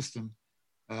staff and system.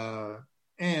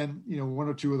 And, one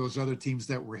or two of those other teams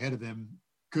that were ahead of them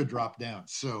could drop down.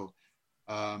 So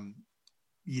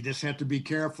you just have to be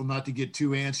careful not to get too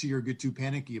antsy or get too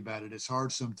panicky about it. It's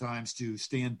hard sometimes to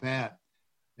stand pat.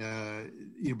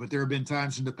 But there have been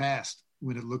times in the past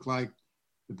when it looked like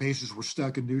the Pacers were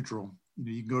stuck in neutral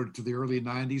You can go to the early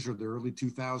 90s or the early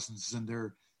 2000s, and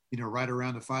they're, right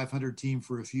around the 500 team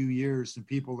for a few years, and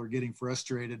people are getting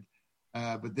frustrated.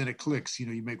 But then it clicks.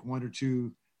 You make one or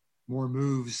two more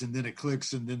moves, and then it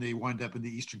clicks, and then they wind up in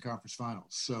the Eastern Conference Finals.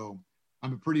 So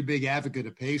I'm a pretty big advocate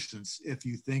of patience if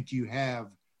you think you have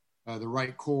the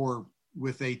right core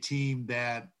with a team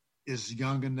that is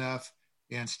young enough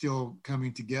and still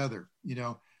coming together.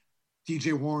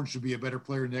 TJ Warren should be a better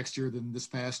player next year than this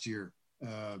past year.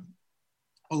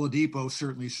 Oladipo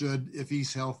certainly should if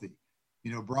he's healthy.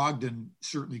 Brogdon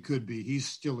certainly could be. He's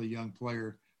still a young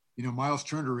player. Miles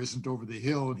Turner isn't over the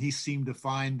hill, and he seemed to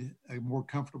find a more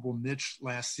comfortable niche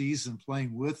last season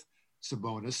playing with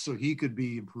Sabonis, so he could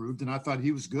be improved. And I thought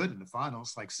he was good in the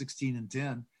finals, like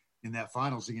 16-10 in that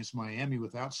finals against Miami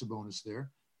without Sabonis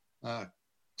there.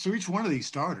 So each one of these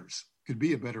starters could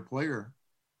be a better player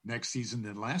next season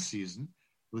than last season,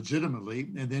 legitimately.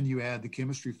 And then you add the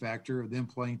chemistry factor of them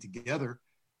playing together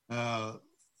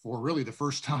for really the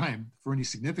first time for any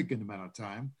significant amount of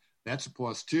time. That's a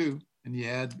plus too. And you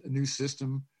add a new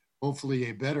system, hopefully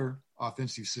a better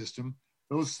offensive system.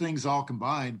 Those things all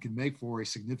combined can make for a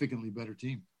significantly better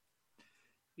team.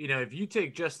 If you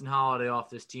take Justin Holiday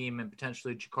off this team and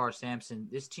potentially Jakar Sampson,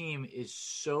 this team is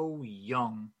so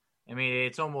young. I mean,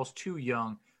 it's almost too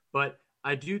young. But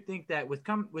I do think that with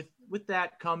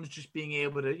that comes just being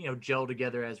able to, gel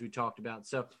together as we talked about.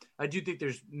 So I do think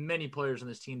there's many players on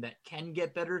this team that can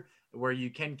get better, where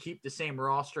you can keep the same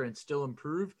roster and still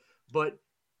improve. But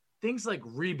things like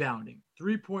rebounding,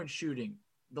 three-point shooting,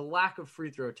 the lack of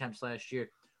free throw attempts last year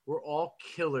were all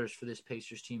killers for this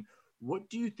Pacers team. What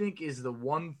do you think is the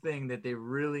one thing that they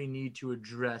really need to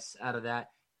address out of that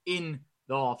in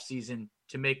the offseason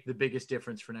to make the biggest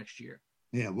difference for next year?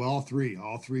 Yeah, well, all three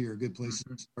are good places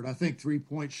to start. I think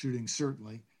three-point shooting,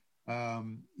 certainly.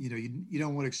 You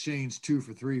don't want to exchange 2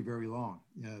 for 3 very long.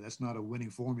 That's not a winning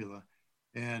formula.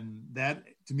 And that,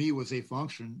 to me, was a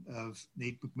function of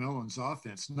Nate McMillan's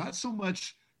offense. Not so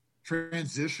much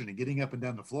transition and getting up and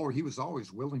down the floor. He was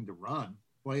always willing to run,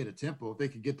 play at a tempo. If they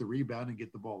could get the rebound and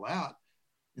get the ball out,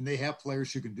 and they have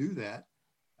players who can do that.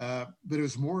 But it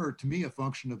was more, to me, a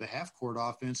function of the half-court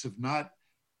offense of not,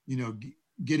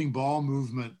 getting ball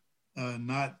movement,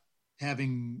 not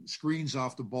having screens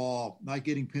off the ball, not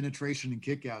getting penetration and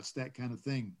kickouts, that kind of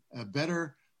thing. A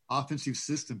better offensive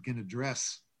system can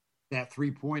address that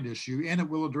three-point issue, and it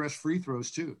will address free throws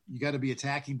too. You got to be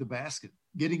attacking the basket,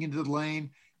 getting into the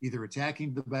lane, either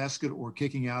attacking the basket or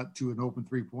kicking out to an open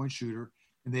three-point shooter.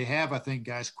 And they have, I think,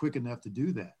 guys quick enough to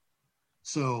do that.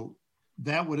 So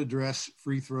that would address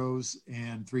free throws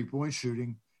and three-point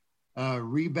shooting.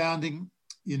 Rebounding,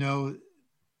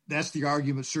 that's the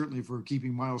argument certainly for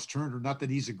keeping Miles Turner. Not that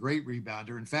he's a great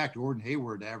rebounder. In fact, Gordon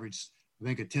Hayward averaged, I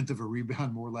think, 1/10 of a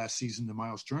rebound more last season than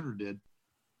Miles Turner did.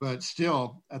 But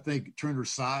still, I think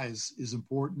Turner's size is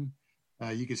important.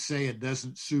 You could say it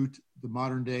doesn't suit the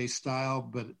modern day style,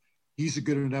 but he's a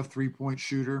good enough three-point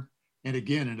shooter. And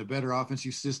again, in a better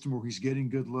offensive system where he's getting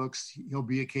good looks, he'll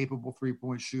be a capable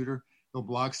three-point shooter. He'll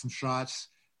block some shots,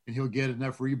 and he'll get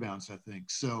enough rebounds, I think.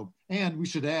 So, and we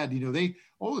should add,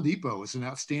 Oladipo is an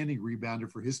outstanding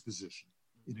rebounder for his position.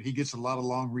 He gets a lot of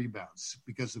long rebounds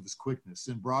because of his quickness.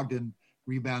 And Brogdon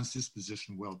rebounds his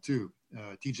position well too.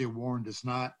 TJ Warren does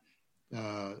not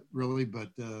really, but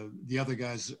the other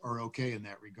guys are okay in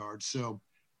that regard. So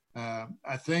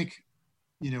I think,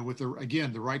 with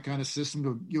the right kind of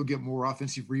system, you'll get more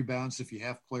offensive rebounds if you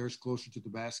have players closer to the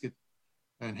basket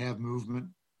and have movement.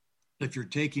 If you're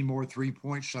taking more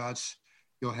three-point shots,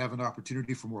 you'll have an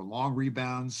opportunity for more long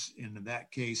rebounds. And in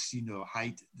that case,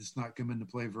 height does not come into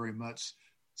play very much.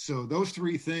 So those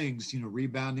three things,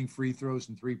 rebounding, free throws,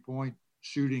 and three-point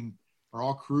shooting are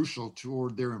all crucial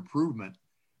toward their improvement.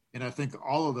 And I think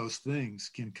all of those things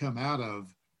can come out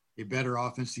of a better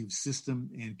offensive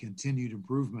system and continued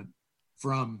improvement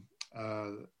from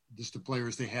just the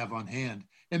players they have on hand.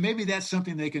 And maybe that's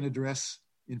something they can address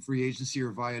in free agency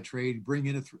or via trade, bring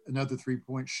in another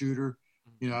three-point shooter,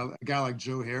 a guy like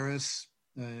Joe Harris.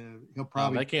 He'll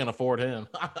probably they can't afford him.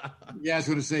 Yeah, I was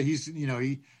going to say he's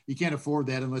he can't afford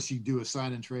that unless you do a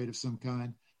sign and trade of some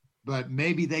kind. But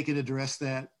maybe they could address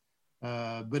that.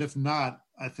 But if not,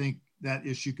 I think that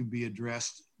issue can be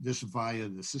addressed just via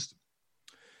the system.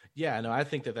 Yeah, no, I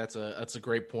think that's a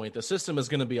great point. The system is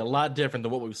going to be a lot different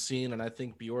than what we've seen, and I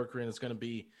think Bjorkgren is going to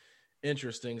be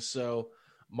interesting. So,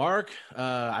 Mark,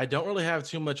 I don't really have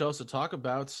too much else to talk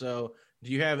about. So,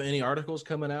 do you have any articles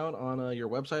coming out on your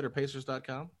website or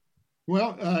Pacers.com?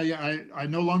 Well, I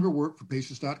no longer work for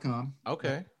Pacers.com.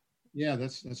 Okay. Yeah,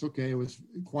 that's okay. It was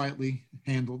quietly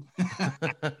handled.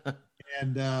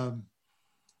 And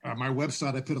My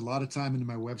website, I put a lot of time into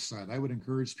my website. I would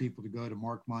encourage people to go to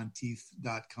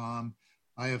markmonteith.com.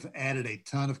 I have added a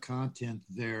ton of content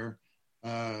there.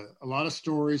 A lot of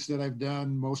stories that I've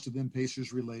done, most of them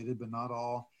Pacers related, but not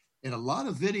all. And a lot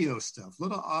of video stuff, a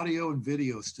little audio and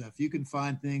video stuff. You can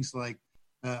find things like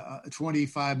a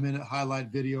 25-minute highlight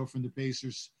video from the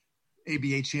Pacers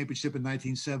ABA championship in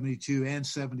 1972 and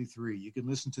 73. You can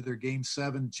listen to their Game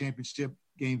 7 championship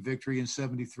game victory in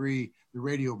 73, the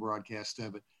radio broadcast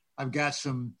of it. I've got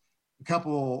a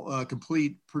couple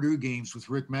complete Purdue games with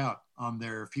Rick Mount on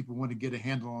there. If people want to get a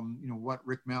handle on, what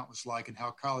Rick Mount was like and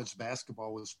how college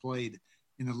basketball was played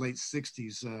in the late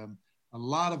 60s. A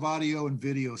lot of audio and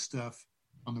video stuff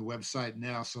on the website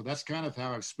now. So that's kind of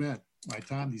how I've spent my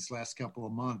time these last couple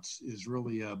of months, is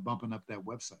really bumping up that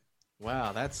website.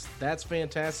 Wow, that's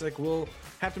fantastic. We'll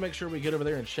have to make sure we get over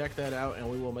there and check that out, and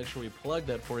we will make sure we plug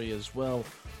that for you as well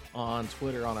on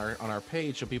Twitter, on our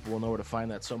page, so people will know where to find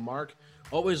that. So, Mark,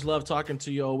 always love talking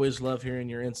to you. Always love hearing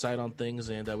your insight on things,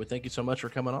 and we thank you so much for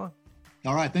coming on.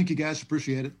 All right, thank you guys.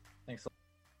 Appreciate it. Thanks.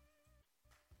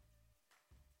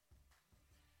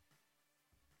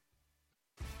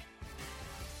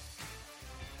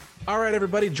 All right,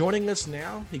 everybody, joining us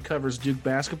now, he covers Duke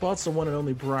basketball. It's the one and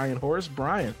only Brian Horace.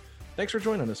 Brian, thanks for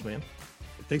joining us, man.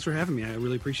 Thanks for having me. I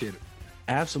really appreciate it.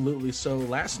 Absolutely. So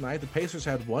last night, the Pacers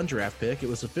had one draft pick. It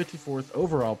was the 54th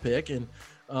overall pick, and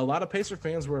a lot of Pacer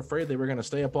fans were afraid they were going to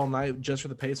stay up all night just for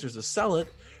the Pacers to sell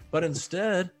it, but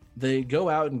instead, they go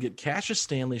out and get Cassius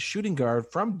Stanley, shooting guard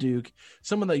from Duke,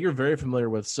 someone that you're very familiar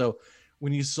with. So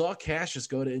when you saw Cassius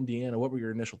go to Indiana, what were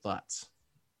your initial thoughts?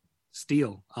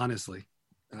 Steal, honestly.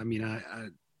 I mean,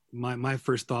 my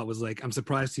first thought was like, I'm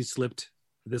surprised he slipped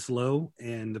this low,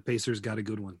 and the Pacers got a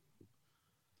good one.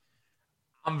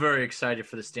 I'm very excited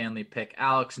for the Stanley pick.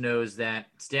 Alex knows that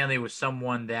Stanley was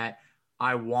someone that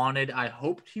I wanted. I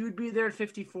hoped he would be there at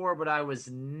 54, but I was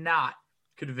not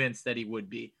convinced that he would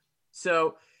be.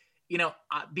 So,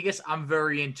 because I'm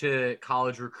very into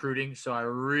college recruiting, so I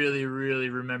really, really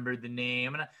remembered the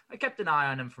name, and I kept an eye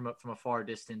on him from a far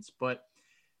distance. But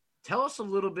tell us a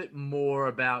little bit more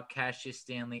about Cassius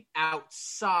Stanley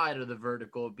outside of the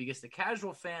vertical, because the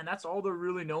casual fan, that's all they're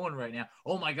really knowing right now.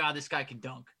 Oh my God, this guy can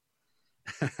dunk.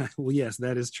 Well, yes,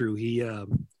 that is true. He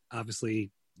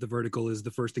obviously, the vertical is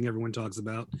the first thing everyone talks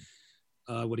about.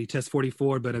 He tests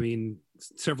 44, but I mean,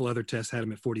 several other tests had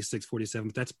him at 46,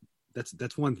 47. But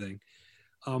that's one thing.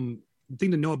 The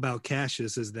thing to know about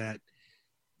Cassius is that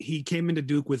he came into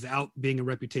Duke without being a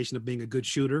reputation of being a good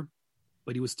shooter,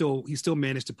 but he still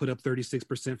managed to put up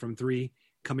 36% from three,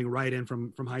 coming right in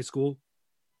from high school,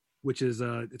 which is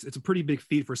it's a pretty big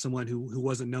feat for someone who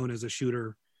wasn't known as a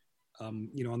shooter,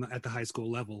 at the high school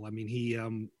level. I mean,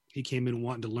 he came in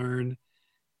wanting to learn,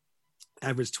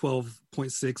 averaged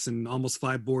 12.6 and almost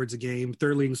 5 boards a game,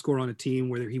 third leading scorer on a team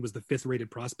where he was the 5th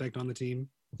rated prospect on the team.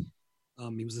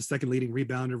 He was the 2nd leading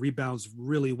rebounder, rebounds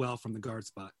really well from the guard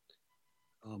spot.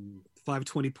 5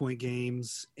 20-point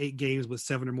games, 8 games with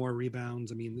 7 or more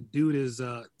rebounds. I mean, the dude is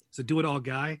a do-it-all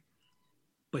guy,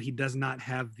 but he does not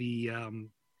have the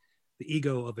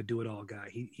ego of a do-it-all guy.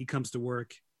 He comes to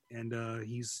work, and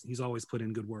he's always put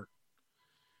in good work.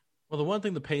 Well, the one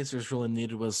thing the Pacers really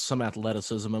needed was some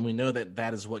athleticism, and we know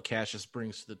that is what Cassius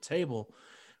brings to the table.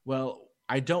 Well,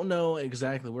 I don't know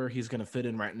exactly where he's going to fit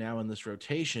in right now in this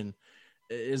rotation.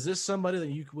 Is this somebody that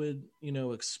you would,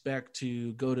 expect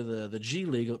to go to the G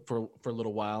League for a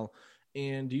little while?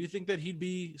 And do you think that he'd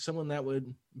be someone that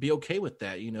would be okay with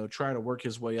that, try to work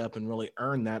his way up and really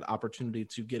earn that opportunity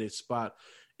to get a spot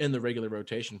in the regular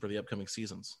rotation for the upcoming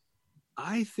seasons?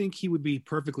 I think he would be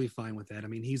perfectly fine with that. I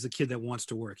mean, he's a kid that wants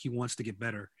to work. He wants to get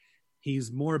better.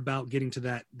 He's more about getting to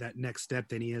that next step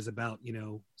than he is about,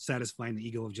 satisfying the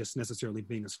ego of just necessarily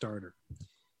being a starter.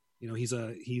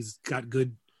 He's got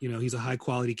good, he's a high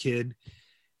quality kid.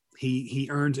 He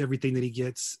earns everything that he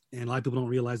gets. And a lot of people don't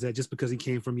realize that just because he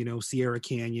came from, Sierra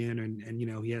Canyon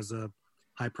and he has a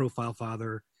high profile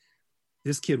father.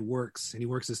 This kid works, and he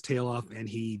works his tail off, and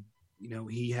he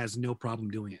has no problem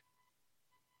doing it.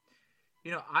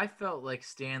 I felt like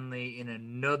Stanley in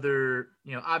another,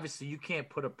 obviously you can't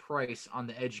put a price on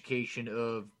the education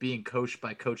of being coached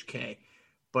by Coach K,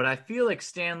 but I feel like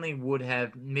Stanley would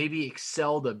have maybe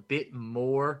excelled a bit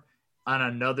more on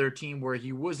another team where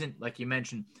he wasn't, like you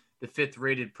mentioned, the 5th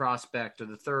rated prospect or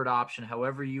the 3rd option,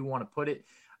 however you want to put it.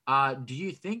 Do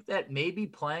you think that maybe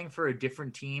playing for a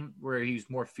different team where he's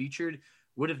more featured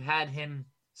would have had him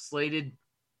slated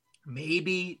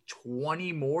maybe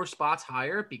 20 more spots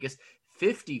higher? Because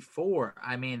 54,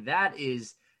 I mean, that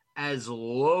is as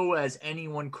low as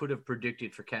anyone could have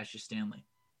predicted for Cassius Stanley.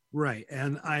 Right.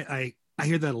 And I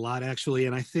hear that a lot, actually.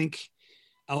 And I think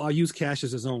I'll use Cash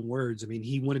as his own words. I mean,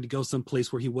 he wanted to go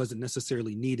someplace where he wasn't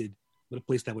necessarily needed, but a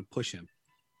place that would push him.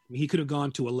 I mean, he could have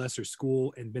gone to a lesser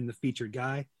school and been the featured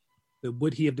guy, but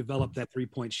would he have developed that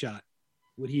 3-point shot?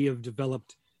 Would he have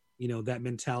developed, that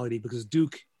mentality? Because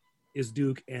Duke is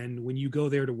Duke, and when you go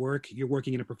there to work, you're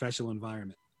working in a professional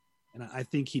environment. And I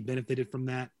think he benefited from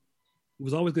that. He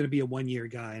was always going to be a one-year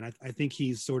guy, and I think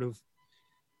he's sort of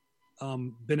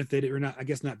benefited, or not, I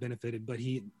guess not benefited, but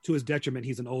to his detriment,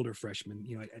 he's an older freshman,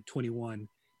 at 21.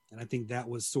 And I think that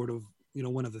was sort of,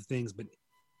 one of the things, but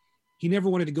he never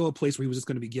wanted to go a place where he was just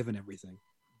going to be given everything.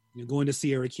 Going to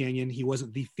Sierra Canyon, he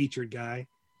wasn't the featured guy,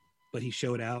 but he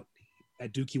showed out.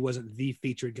 At Duke, he wasn't the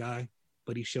featured guy,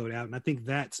 but he showed out. And I think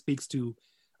that speaks to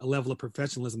a level of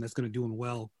professionalism that's going to do him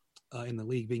well in the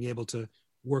league, being able to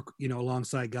work,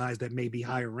 alongside guys that may be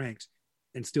higher ranked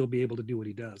and still be able to do what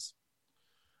he does.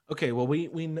 Okay, well,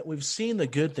 we've seen the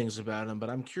good things about him, but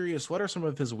I'm curious, what are some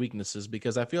of his weaknesses?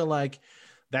 Because I feel like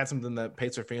that's something that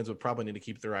Pacer fans would probably need to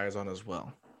keep their eyes on as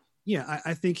well. Yeah,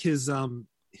 I think his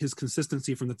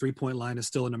consistency from the 3-point line is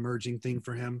still an emerging thing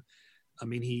for him. I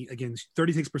mean,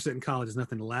 36% in college is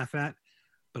nothing to laugh at,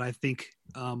 but I think,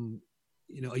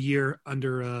 a year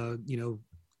under,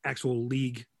 actual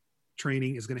league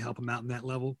training is going to help him out in that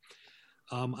level.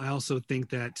 I also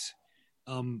think that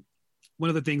one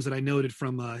of the things that I noted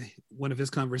from one of his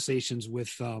conversations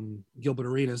with Gilbert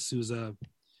Arenas,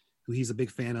 who he's a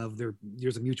big fan of,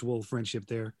 there's a mutual friendship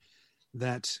there,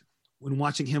 that when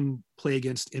watching him play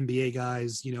against NBA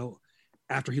guys,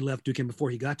 after he left Duke and before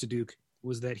he got to Duke,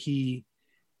 was that he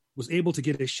was able to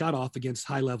get a shot off against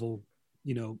high level,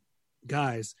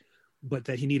 guys, but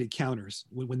that he needed counters.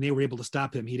 When they were able to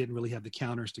stop him, he didn't really have the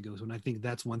counters to go to. And I think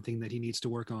that's one thing that he needs to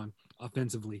work on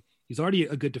offensively. He's already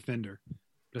a good defender,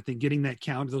 but I think getting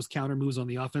those counter moves on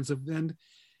the offensive end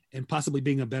and possibly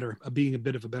being a bit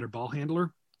of a better ball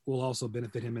handler will also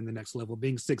benefit him in the next level.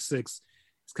 Being 6'6",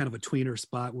 it's kind of a tweener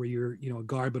spot where you're, a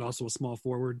guard, but also a small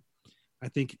forward. I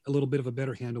think a little bit of a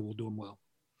better handle will do him well.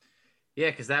 Yeah,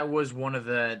 because that was one of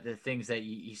the things that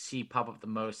you see pop up the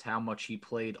most, how much he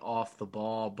played off the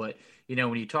ball. But,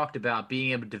 when you talked about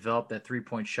being able to develop that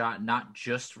 3-point shot, not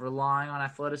just relying on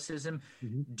athleticism,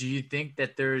 do you think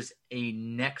that there's a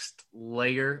next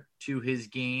layer to his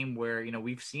game where,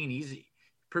 we've seen he's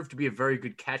proved to be a very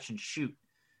good catch and shoot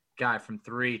guy from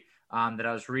 3 that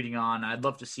I was reading on. I'd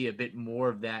love to see a bit more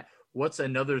of that. What's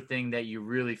another thing that you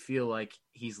really feel like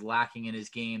he's lacking in his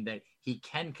game that he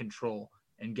can control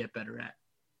and get better at?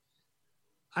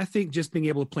 I think just being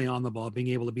able to play on the ball, being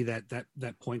able to be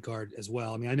that point guard as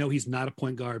well. I mean, I know he's not a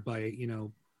point guard by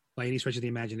any stretch of the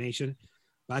imagination,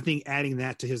 but I think adding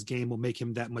that to his game will make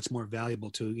him that much more valuable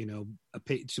to,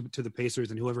 to the Pacers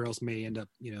and whoever else may end up,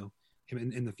 him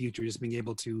in the future, just being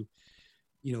able to,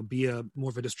 be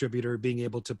more of a distributor, being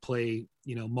able to play,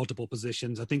 multiple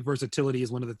positions. I think versatility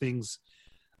is one of the things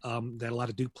that a lot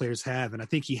of Duke players have. And I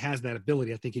think he has that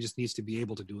ability. I think he just needs to be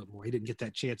able to do it more. He didn't get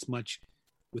that chance much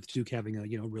with Duke having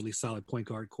a, really solid point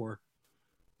guard core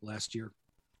last year.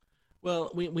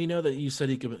 Well, we know that you said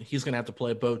he's going to have to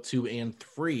play both 2 and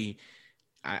 3.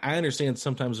 I understand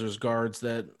sometimes there's guards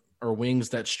that are wings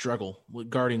that struggle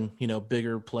with guarding,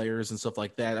 bigger players and stuff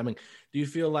like that. I mean, do you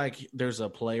feel like there's a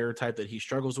player type that he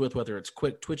struggles with, whether it's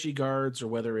quick, twitchy guards or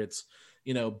whether it's,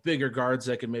 bigger guards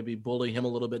that can maybe bully him a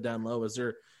little bit down low? Is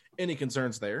there any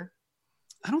concerns there?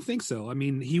 I don't think so. I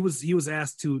mean, he was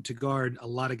asked to guard a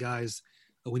lot of guys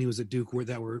when he was at Duke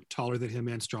that were taller than him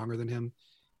and stronger than him.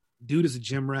 Dude is a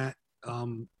gym rat.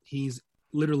 He's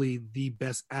literally the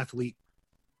best athlete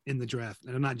in the draft.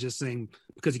 And I'm not just saying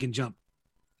because he can jump.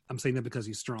 I'm saying that because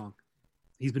he's strong.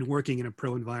 He's been working in a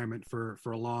pro environment for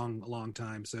a long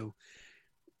time. So,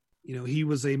 he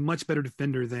was a much better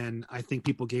defender than I think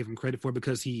people gave him credit for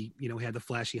because he, had the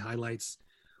flashy highlights.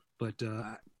 But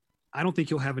I don't think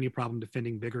he'll have any problem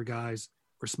defending bigger guys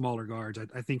or smaller guards.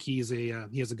 I think he has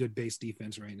a good base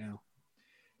defense right now.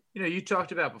 You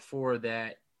talked about before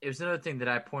that it was another thing that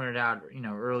I pointed out,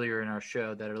 earlier in our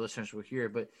show that our listeners will hear,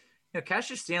 but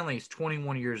Cassius Stanley is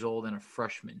 21 years old and a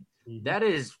freshman. Mm-hmm. That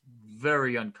is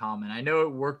very uncommon. I know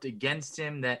it worked against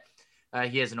him that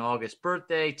he has an August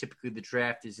birthday. Typically the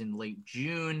draft is in late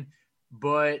June,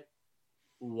 but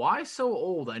why so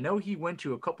old? I know he went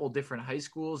to a couple different high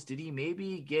schools. Did he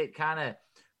maybe get kind of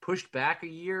pushed back a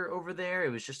year over there? It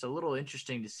was just a little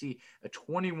interesting to see a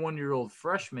 21-year-old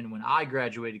freshman when I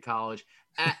graduated college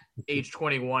at age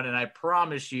 21. And I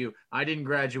promise you, I didn't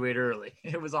graduate early.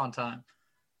 It was on time.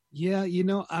 Yeah.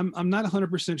 I'm not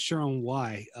 100% sure on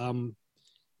why.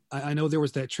 I know there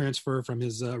was that transfer from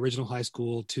his original high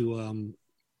school to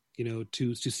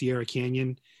Sierra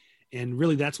Canyon. And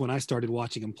really that's when I started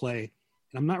watching him play.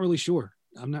 And I'm not really sure.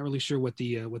 I'm not really sure what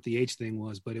the age thing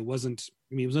was, but it wasn't.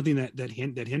 I mean, it was nothing that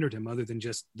hindered him other than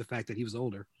just the fact that he was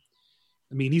older.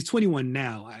 I mean, he's 21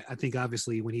 now. I think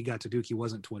obviously when he got to Duke, he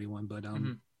wasn't 21, but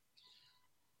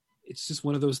it's just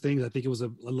one of those things. I think it was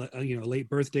a late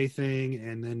birthday thing,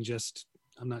 and then just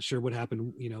I'm not sure what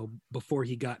happened, before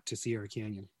he got to Sierra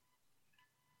Canyon.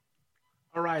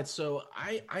 All right, so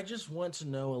I just want to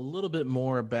know a little bit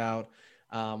more about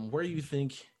where you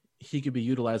think he could be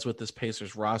utilized with this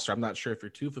Pacers roster. I'm not sure if you're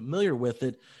too familiar with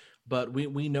it, but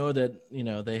we know that,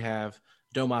 they have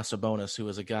Domas Sabonis, who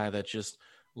is a guy that just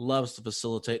loves to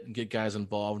facilitate and get guys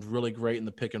involved, really great in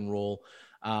the pick and roll.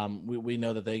 We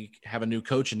know that they have a new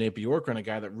coach in Nate Bjorkgren, a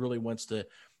guy that really wants to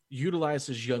utilize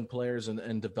his young players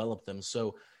and develop them.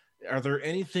 So is there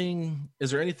anything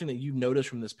that you noticed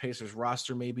from this Pacers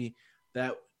roster maybe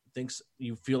that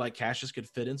you feel like Cassius could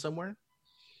fit in somewhere?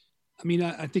 I mean,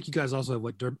 I think you guys also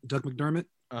have Doug McDermott.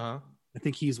 Uh-huh. I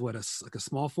think he's a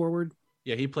small forward.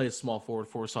 Yeah, he plays small forward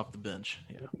for us off the bench.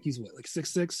 Yeah, he's like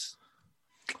 6'6".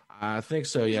 I think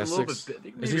so. Yeah, is he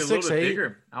 6'8"?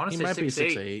 Bigger. I want to say he might be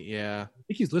 6'8". Yeah, I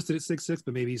think he's listed at 6'6",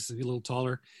 but maybe he's a little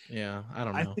taller. Yeah, I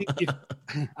don't know.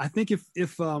 I think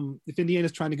if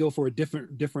Indiana's trying to go for a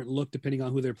different look depending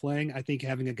on who they're playing, I think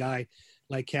having a guy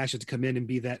like Cassius to come in and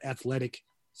be that athletic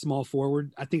small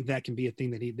forward, I think that can be a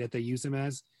thing that they use him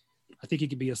as. I think he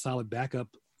could be a solid backup,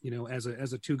 as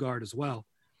a two guard as well.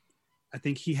 I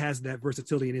think he has that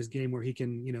versatility in his game where he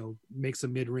can, make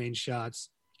some mid-range shots.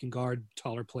 He can guard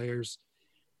taller players.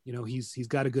 He's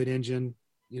got a good engine,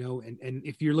 and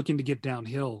if you're looking to get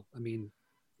downhill, I mean,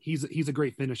 he's a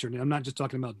great finisher. And I'm not just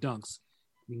talking about dunks.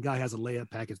 I mean, guy has a layup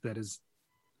package that is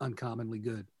uncommonly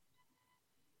good.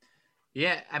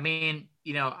 Yeah, I mean,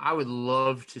 I would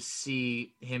love to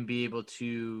see him be able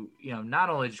to, not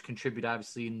only just contribute,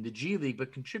 obviously, in the G League,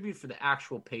 but contribute for the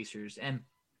actual Pacers. And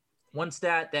one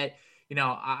stat that,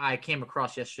 I came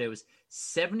across yesterday was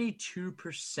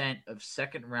 72% of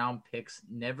second-round picks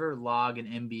never log an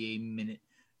NBA minute.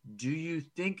 Do you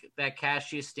think that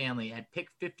Cassius Stanley at pick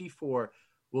 54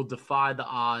 will defy the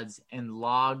odds and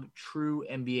log true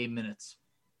NBA minutes?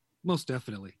 Most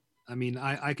definitely. I mean,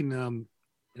 I can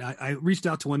I reached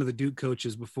out to one of the Duke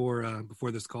coaches before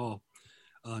this call,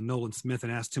 Nolan Smith,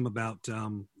 and asked him about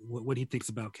what he thinks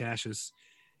about Cassius.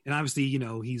 And obviously,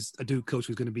 he's a Duke coach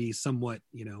who's going to be somewhat,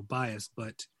 biased,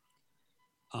 but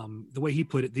the way he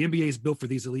put it, the NBA is built for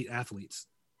these elite athletes.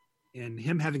 And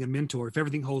him having a mentor, if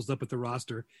everything holds up with the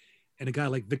roster, and a guy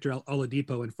like Victor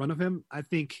Oladipo in front of him, I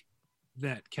think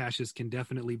that Cassius can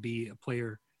definitely be a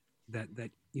player that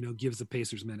gives the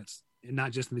Pacers minutes, and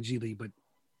not just in the G League, but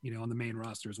on the main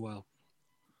roster as well.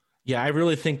 Yeah, I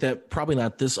really think that probably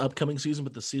not this upcoming season,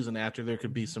 but the season after, there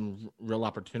could be some real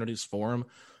opportunities for him,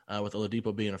 with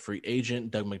Oladipo being a free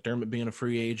agent, Doug McDermott being a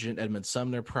free agent, Edmund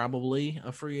Sumner probably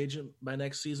a free agent by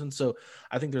next season. So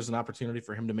I think there's an opportunity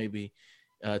for him to maybe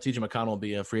TJ McConnell will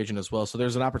be a free agent as well. So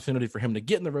there's an opportunity for him to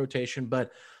get in the rotation.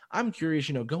 But I'm curious,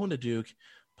 going to Duke,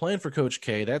 playing for Coach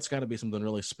K, that's got to be something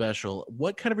really special.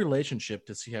 What kind of relationship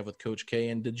does he have with Coach K?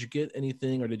 And did you get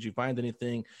anything, or did you find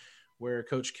anything where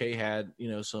Coach K had,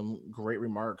 some great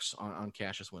remarks on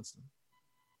Cassius Winston?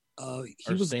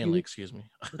 Excuse me.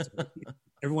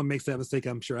 Everyone makes that mistake,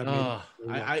 I'm sure.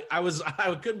 I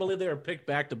couldn't believe they were picked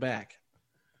back to back.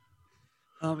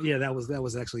 Yeah, that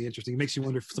was actually interesting. It makes you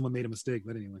wonder if someone made a mistake,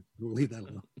 but anyway, we'll leave that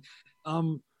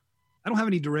alone. I don't have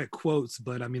any direct quotes,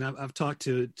 but I mean, I've talked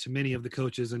to many of the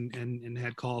coaches and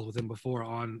had calls with him before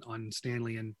on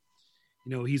Stanley, and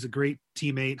he's a great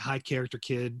teammate, high character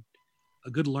kid,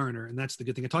 a good learner, and that's the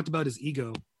good thing. I talked about his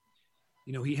ego.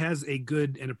 He has a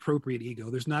good and appropriate ego.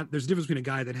 There's a difference between a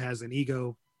guy that has an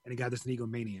ego and a guy that's an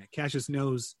egomaniac. Cassius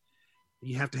knows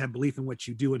you have to have belief in what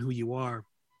you do and who you are,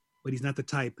 but he's not the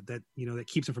type that that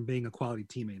keeps him from being a quality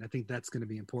teammate. I think that's going to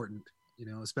be important.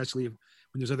 Especially when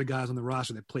there's other guys on the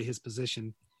roster that play his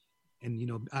position,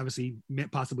 and obviously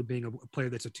possibly being a player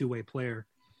that's a two-way player.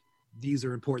 These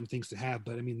are important things to have.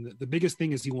 But I mean, the biggest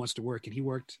thing is he wants to work, and he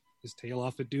worked his tail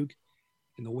off at Duke,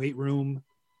 in the weight room,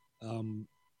 on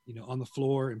the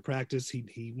floor in practice.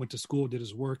 He went to school, did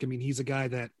his work. I mean, he's a guy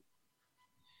that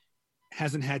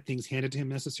hasn't had things handed to him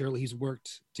necessarily. He's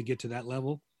worked to get to that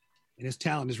level, and his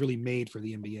talent is really made for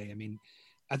the NBA. I mean,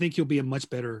 I think he'll be a much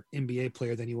better NBA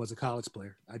player than he was a college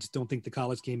player. I just don't think the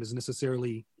college game is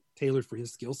necessarily tailored for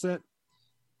his skill set.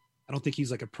 I don't think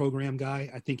he's like a program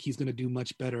guy. I think he's going to do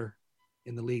much better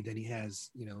in the league than he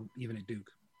has, even at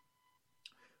Duke.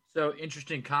 So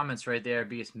interesting comments right there,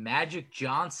 because Magic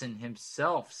Johnson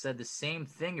himself said the same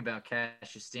thing about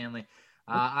Cassius Stanley.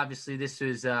 Obviously, this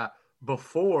was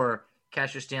before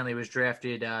Cassius Stanley was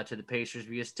drafted to the Pacers,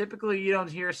 because typically you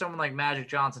don't hear someone like Magic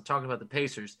Johnson talking about the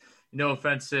Pacers. No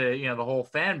offense to the whole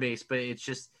fan base, but it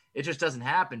just doesn't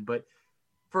happen. But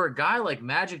for a guy like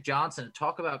Magic Johnson to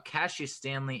talk about Cassius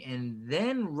Stanley and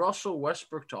then Russell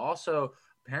Westbrook to also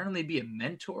apparently be a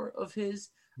mentor of his,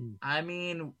 I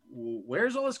mean,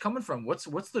 where's all this coming from? What's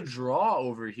the draw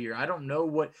over here? I don't know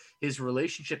what his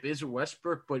relationship is with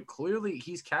Westbrook, but clearly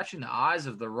he's catching the eyes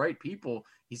of the right people.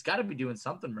 He's got to be doing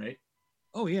something right.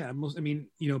 Oh yeah,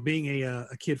 being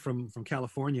a kid from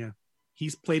California,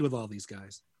 he's played with all these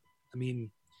guys. I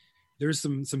mean, there's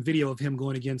some video of him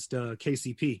going against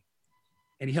KCP,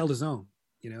 and he held his own,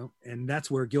 and that's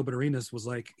where Gilbert Arenas was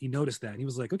like, he noticed that, and he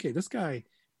was like, okay, this guy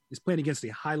is playing against a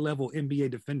high-level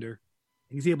NBA defender,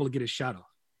 and he's able to get his shot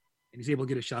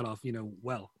off,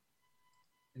 well.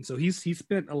 And so he's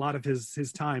spent a lot of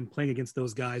his time playing against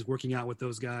those guys, working out with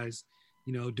those guys,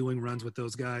 doing runs with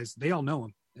those guys. They all know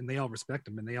him, and they all respect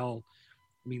him, and they all,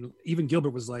 even Gilbert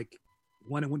was like,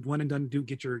 one and done, dude,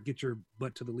 get your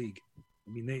butt to the league.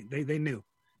 I mean, they knew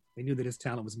that his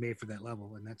talent was made for that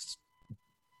level, and that's,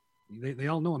 they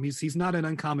all know him. He's not an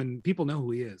uncommon, people know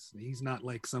who he is. He's not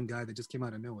like some guy that just came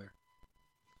out of nowhere.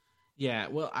 Yeah,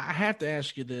 well, I have to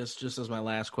ask you this just as my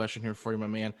last question here for you, my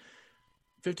man.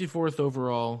 54th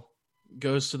overall,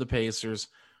 goes to the Pacers.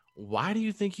 Why do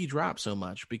you think he dropped so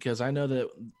much? Because I know that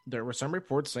there were some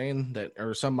reports saying that,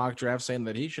 or some mock drafts saying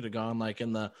that he should have gone like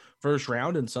in the first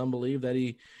round, and some believe that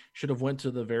he should have went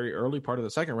to the very early part of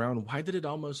the second round. Why did it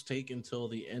almost take until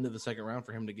the end of the second round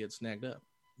for him to get snagged up?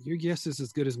 Your guess is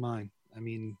as good as mine. I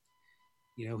mean,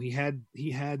 he had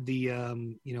the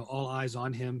all eyes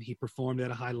on him. He performed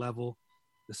at a high level.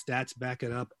 The stats back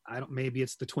it up. Maybe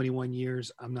it's the 21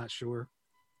 years. I'm not sure.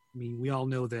 I mean, we all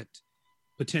know that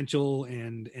potential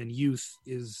and youth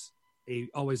has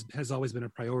always been a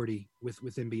priority with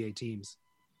NBA teams.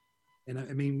 And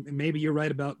I mean, maybe you're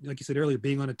right about, like you said earlier,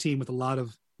 being on a team with a lot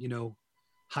of,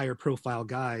 higher profile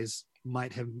guys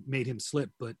might have made him slip.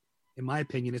 But in my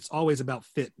opinion, it's always about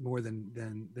fit more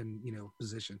than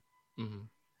position. Mm-hmm.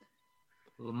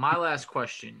 Well, my last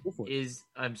question is,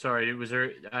 I'm sorry,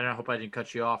 I hope I didn't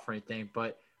cut you off or anything,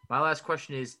 but my last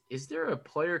question is there a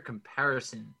player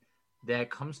comparison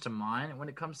that comes to mind when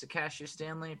it comes to Cassius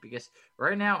Stanley? Because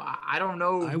right now, I don't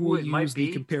know who it might be.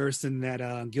 The comparison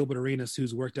that Gilbert Arenas,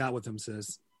 who's worked out with him,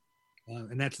 says,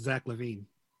 and that's Zach LaVine.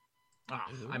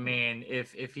 I mean,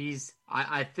 if he's,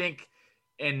 I think,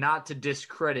 and not to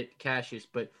discredit Cassius,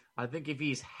 but I think if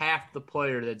he's half the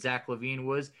player that Zach LaVine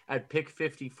was at pick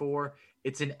 54,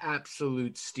 it's an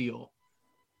absolute steal.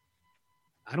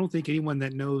 I don't think anyone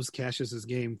that knows Cassius's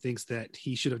game thinks that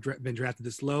he should have been drafted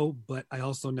this low, but I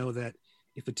also know that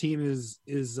if a team is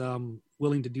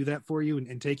willing to do that for you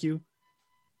and take you,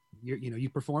 you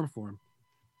perform for him.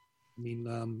 I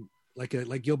mean,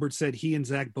 like Gilbert said, he and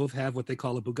Zach both have what they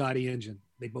call a Bugatti engine.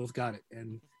 They both got it,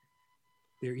 and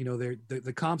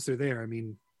the comps are there. I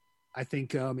mean, I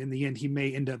think in the end he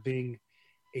may end up being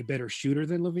a better shooter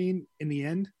than LaVine in the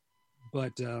end,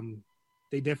 but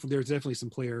there's definitely some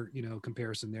player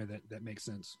comparison there that makes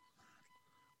sense.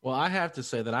 Well, I have to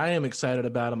say that I am excited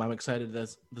about him. I'm excited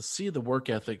to see the work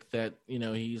ethic that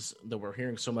that we're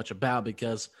hearing so much about,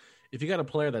 because if you got a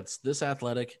player that's this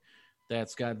athletic,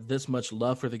 that's got this much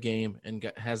love for the game,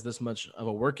 and has this much of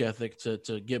a work ethic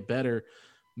to get better,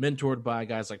 mentored by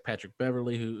guys like Patrick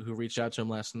Beverley, who reached out to him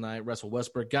last night, Russell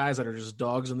Westbrook, guys that are just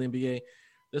dogs in the NBA.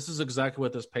 This is exactly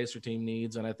what this Pacer team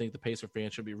needs, and I think the Pacer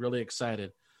fans should be really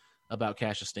excited about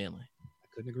Cassius Stanley.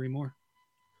 I couldn't agree more.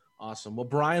 Awesome. Well,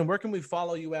 Brian, where can we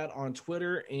follow you at on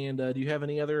Twitter? And do you have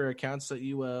any other accounts that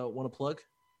you want to plug?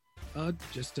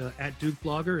 Just at Duke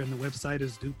Blogger, and the website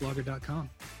is dukeblogger.com.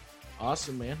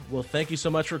 Awesome, man. Well, thank you so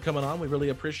much for coming on. We really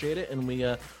appreciate it. And we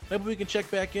maybe we can check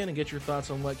back in and get your thoughts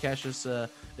on what Cassius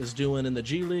is doing in the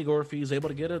G League, or if he's able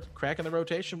to get a crack in the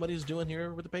rotation, what he's doing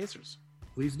here with the Pacers.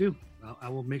 Please do. I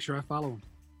will make sure I follow him.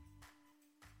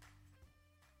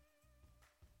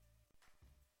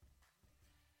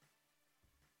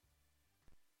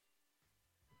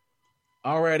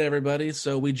 All right, everybody.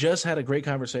 So we just had a great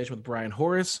conversation with Brian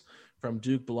Horace from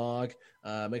Duke Blog.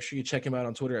 Make sure you check him out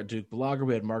on Twitter at Duke Blogger.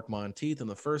 We had Mark Monteith in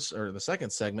the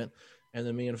second segment, and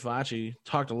then me and Facci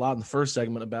talked a lot in the first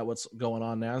segment about what's going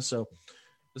on now. So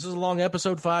this is a long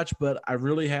episode, Facci, but I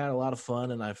really had a lot of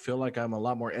fun, and I feel like I'm a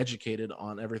lot more educated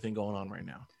on everything going on right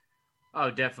now.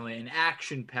 Oh, definitely. An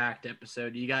action-packed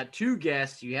episode. You got two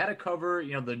guests. You had to cover,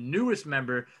 the newest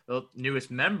members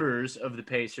of the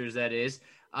Pacers, that is,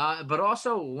 but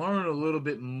also learn a little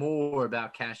bit more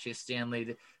about Cassius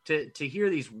Stanley to hear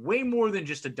these way more than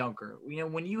just a dunker.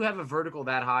 When you have a vertical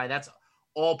that high, that's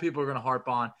all people are going to harp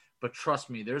on. But trust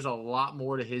me, there's a lot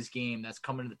more to his game that's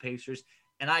coming to the Pacers,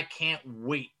 and I can't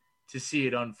wait to see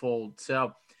it unfold.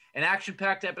 So an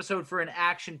action-packed episode for an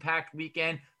action-packed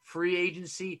weekend. Free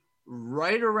agency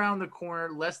right around the corner,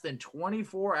 less than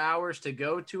 24 hours to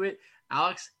go to it.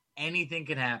 Alex, anything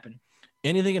can happen.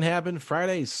 Anything can happen.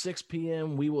 Friday, 6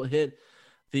 p.m., we will hit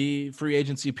the free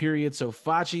agency period. So,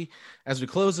 Facci, as we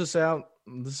close this out,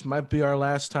 this might be our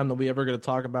last time that we ever going to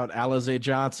talk about Alize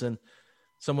Johnson,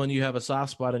 someone you have a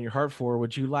soft spot in your heart for.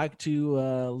 Would you like to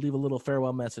leave a little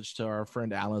farewell message to our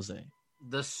friend Alize?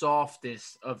 The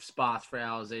softest of spots for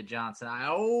Alize Johnson. I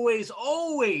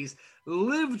always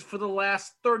lived for the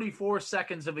last 34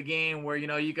 seconds of a game where,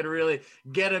 you could really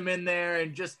get him in there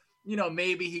and just,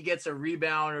 maybe he gets a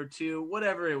rebound or two,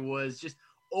 whatever it was, just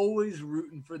always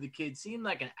rooting for the kid. Seemed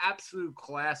like an absolute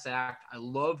class act. I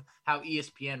love how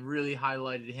ESPN really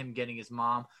highlighted him getting his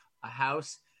mom a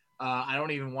house. I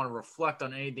don't even want to reflect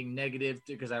on anything negative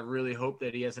because I really hope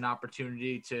that he has an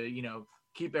opportunity to,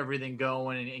 keep everything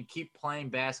going and keep playing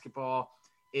basketball.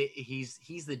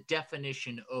 He's the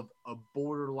definition of a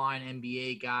borderline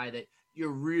NBA guy that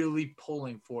you're really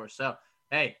pulling for. So,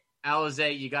 hey,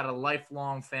 Alize, you got a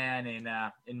lifelong fan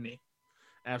in me.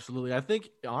 Absolutely. I think,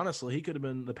 honestly, he could have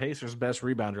been the Pacers' best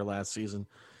rebounder last season.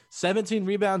 17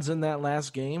 rebounds in that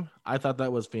last game. I thought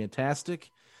that was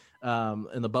fantastic.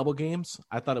 In the bubble games,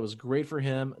 I thought it was great for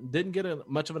him. Didn't get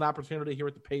much of an opportunity here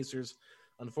with the Pacers.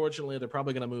 Unfortunately, they're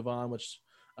probably going to move on, which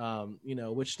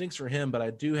stinks for him. But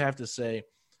I do have to say,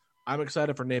 I'm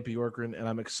excited for Nate Bjorkgren, and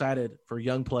I'm excited for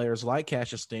young players like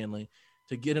Cassius Stanley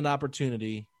to get an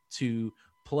opportunity to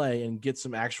play and get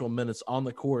some actual minutes on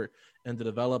the court and to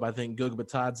develop. I think Goga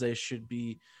Bitadze should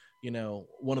be,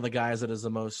 one of the guys that is the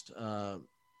most,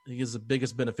 he is the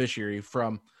biggest beneficiary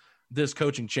from this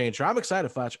coaching change. So I'm excited,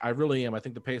 Fudge. I really am. I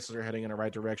think the Pacers are heading in the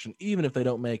right direction, even if they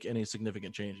don't make any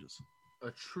significant changes. A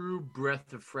true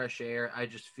breath of fresh air. I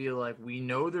just feel like we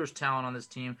know there's talent on this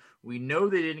team. We know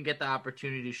they didn't get the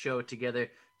opportunity to show it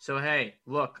together. So, hey,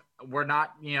 look, we're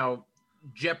not,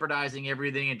 jeopardizing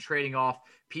everything and trading off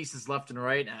pieces left and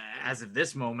right, as of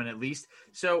this moment at least.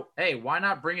 So, hey, why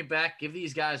not bring it back, give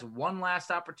these guys one last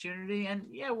opportunity, and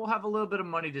yeah, we'll have a little bit of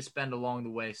money to spend along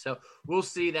the way. So we'll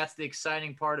see. That's the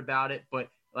exciting part about it. But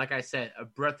like I said, a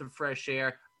breath of fresh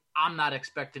air. I'm not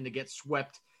expecting to get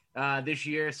swept this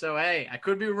year. So, hey, I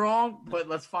could be wrong, but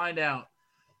let's find out.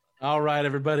 All right,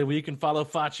 everybody. Well, you can follow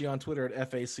Facci on Twitter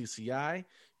at FACCI. You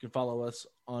can follow us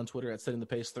on Twitter at Setting the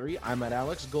Pace 3. I'm at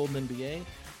Alex Golden NBA,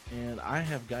 and I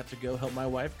have got to go help my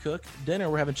wife cook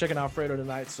dinner. We're having chicken Alfredo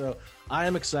tonight, so I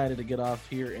am excited to get off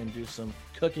here and do some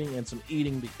cooking and some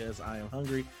eating because I am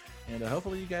hungry. And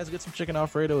hopefully you guys get some chicken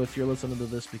Alfredo if you're listening to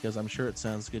this because I'm sure it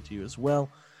sounds good to you as well.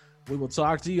 We will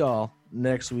talk to y'all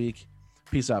next week.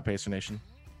 Peace out, Pacer Nation.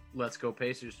 Let's go,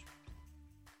 Pacers.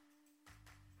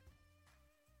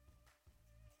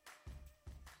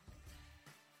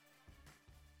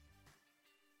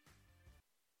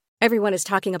 Everyone is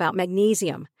talking about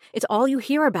magnesium. It's all you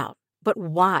hear about. But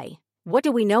why? What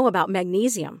do we know about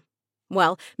magnesium?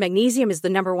 Well, magnesium is the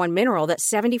 #1 mineral that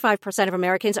 75% of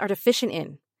Americans are deficient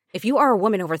in. If you are a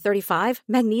woman over 35,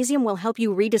 magnesium will help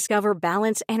you rediscover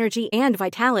balance, energy, and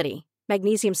vitality.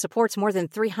 Magnesium supports more than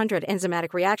 300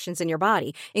 enzymatic reactions in your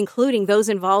body, including those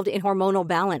involved in hormonal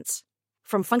balance.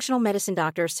 From functional medicine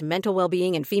doctors to mental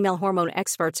well-being and female hormone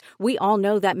experts, we all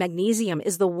know that magnesium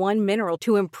is the one mineral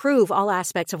to improve all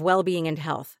aspects of well-being and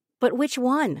health. But which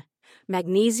one?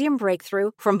 Magnesium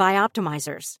Breakthrough from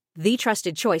Bioptimizers, the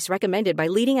trusted choice recommended by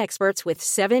leading experts with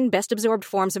 7 best-absorbed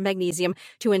forms of magnesium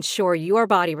to ensure your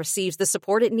body receives the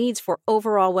support it needs for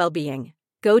overall well-being.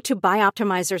 Go to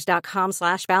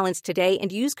bioptimizers.com/balance today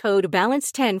and use code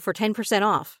BALANCE10 for 10%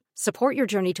 off. Support your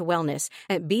journey to wellness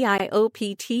at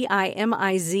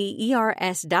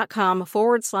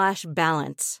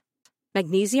bioptimizers.com/balance.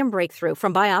 Magnesium Breakthrough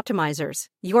from Bioptimizers,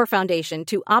 your foundation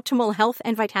to optimal health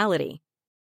and vitality.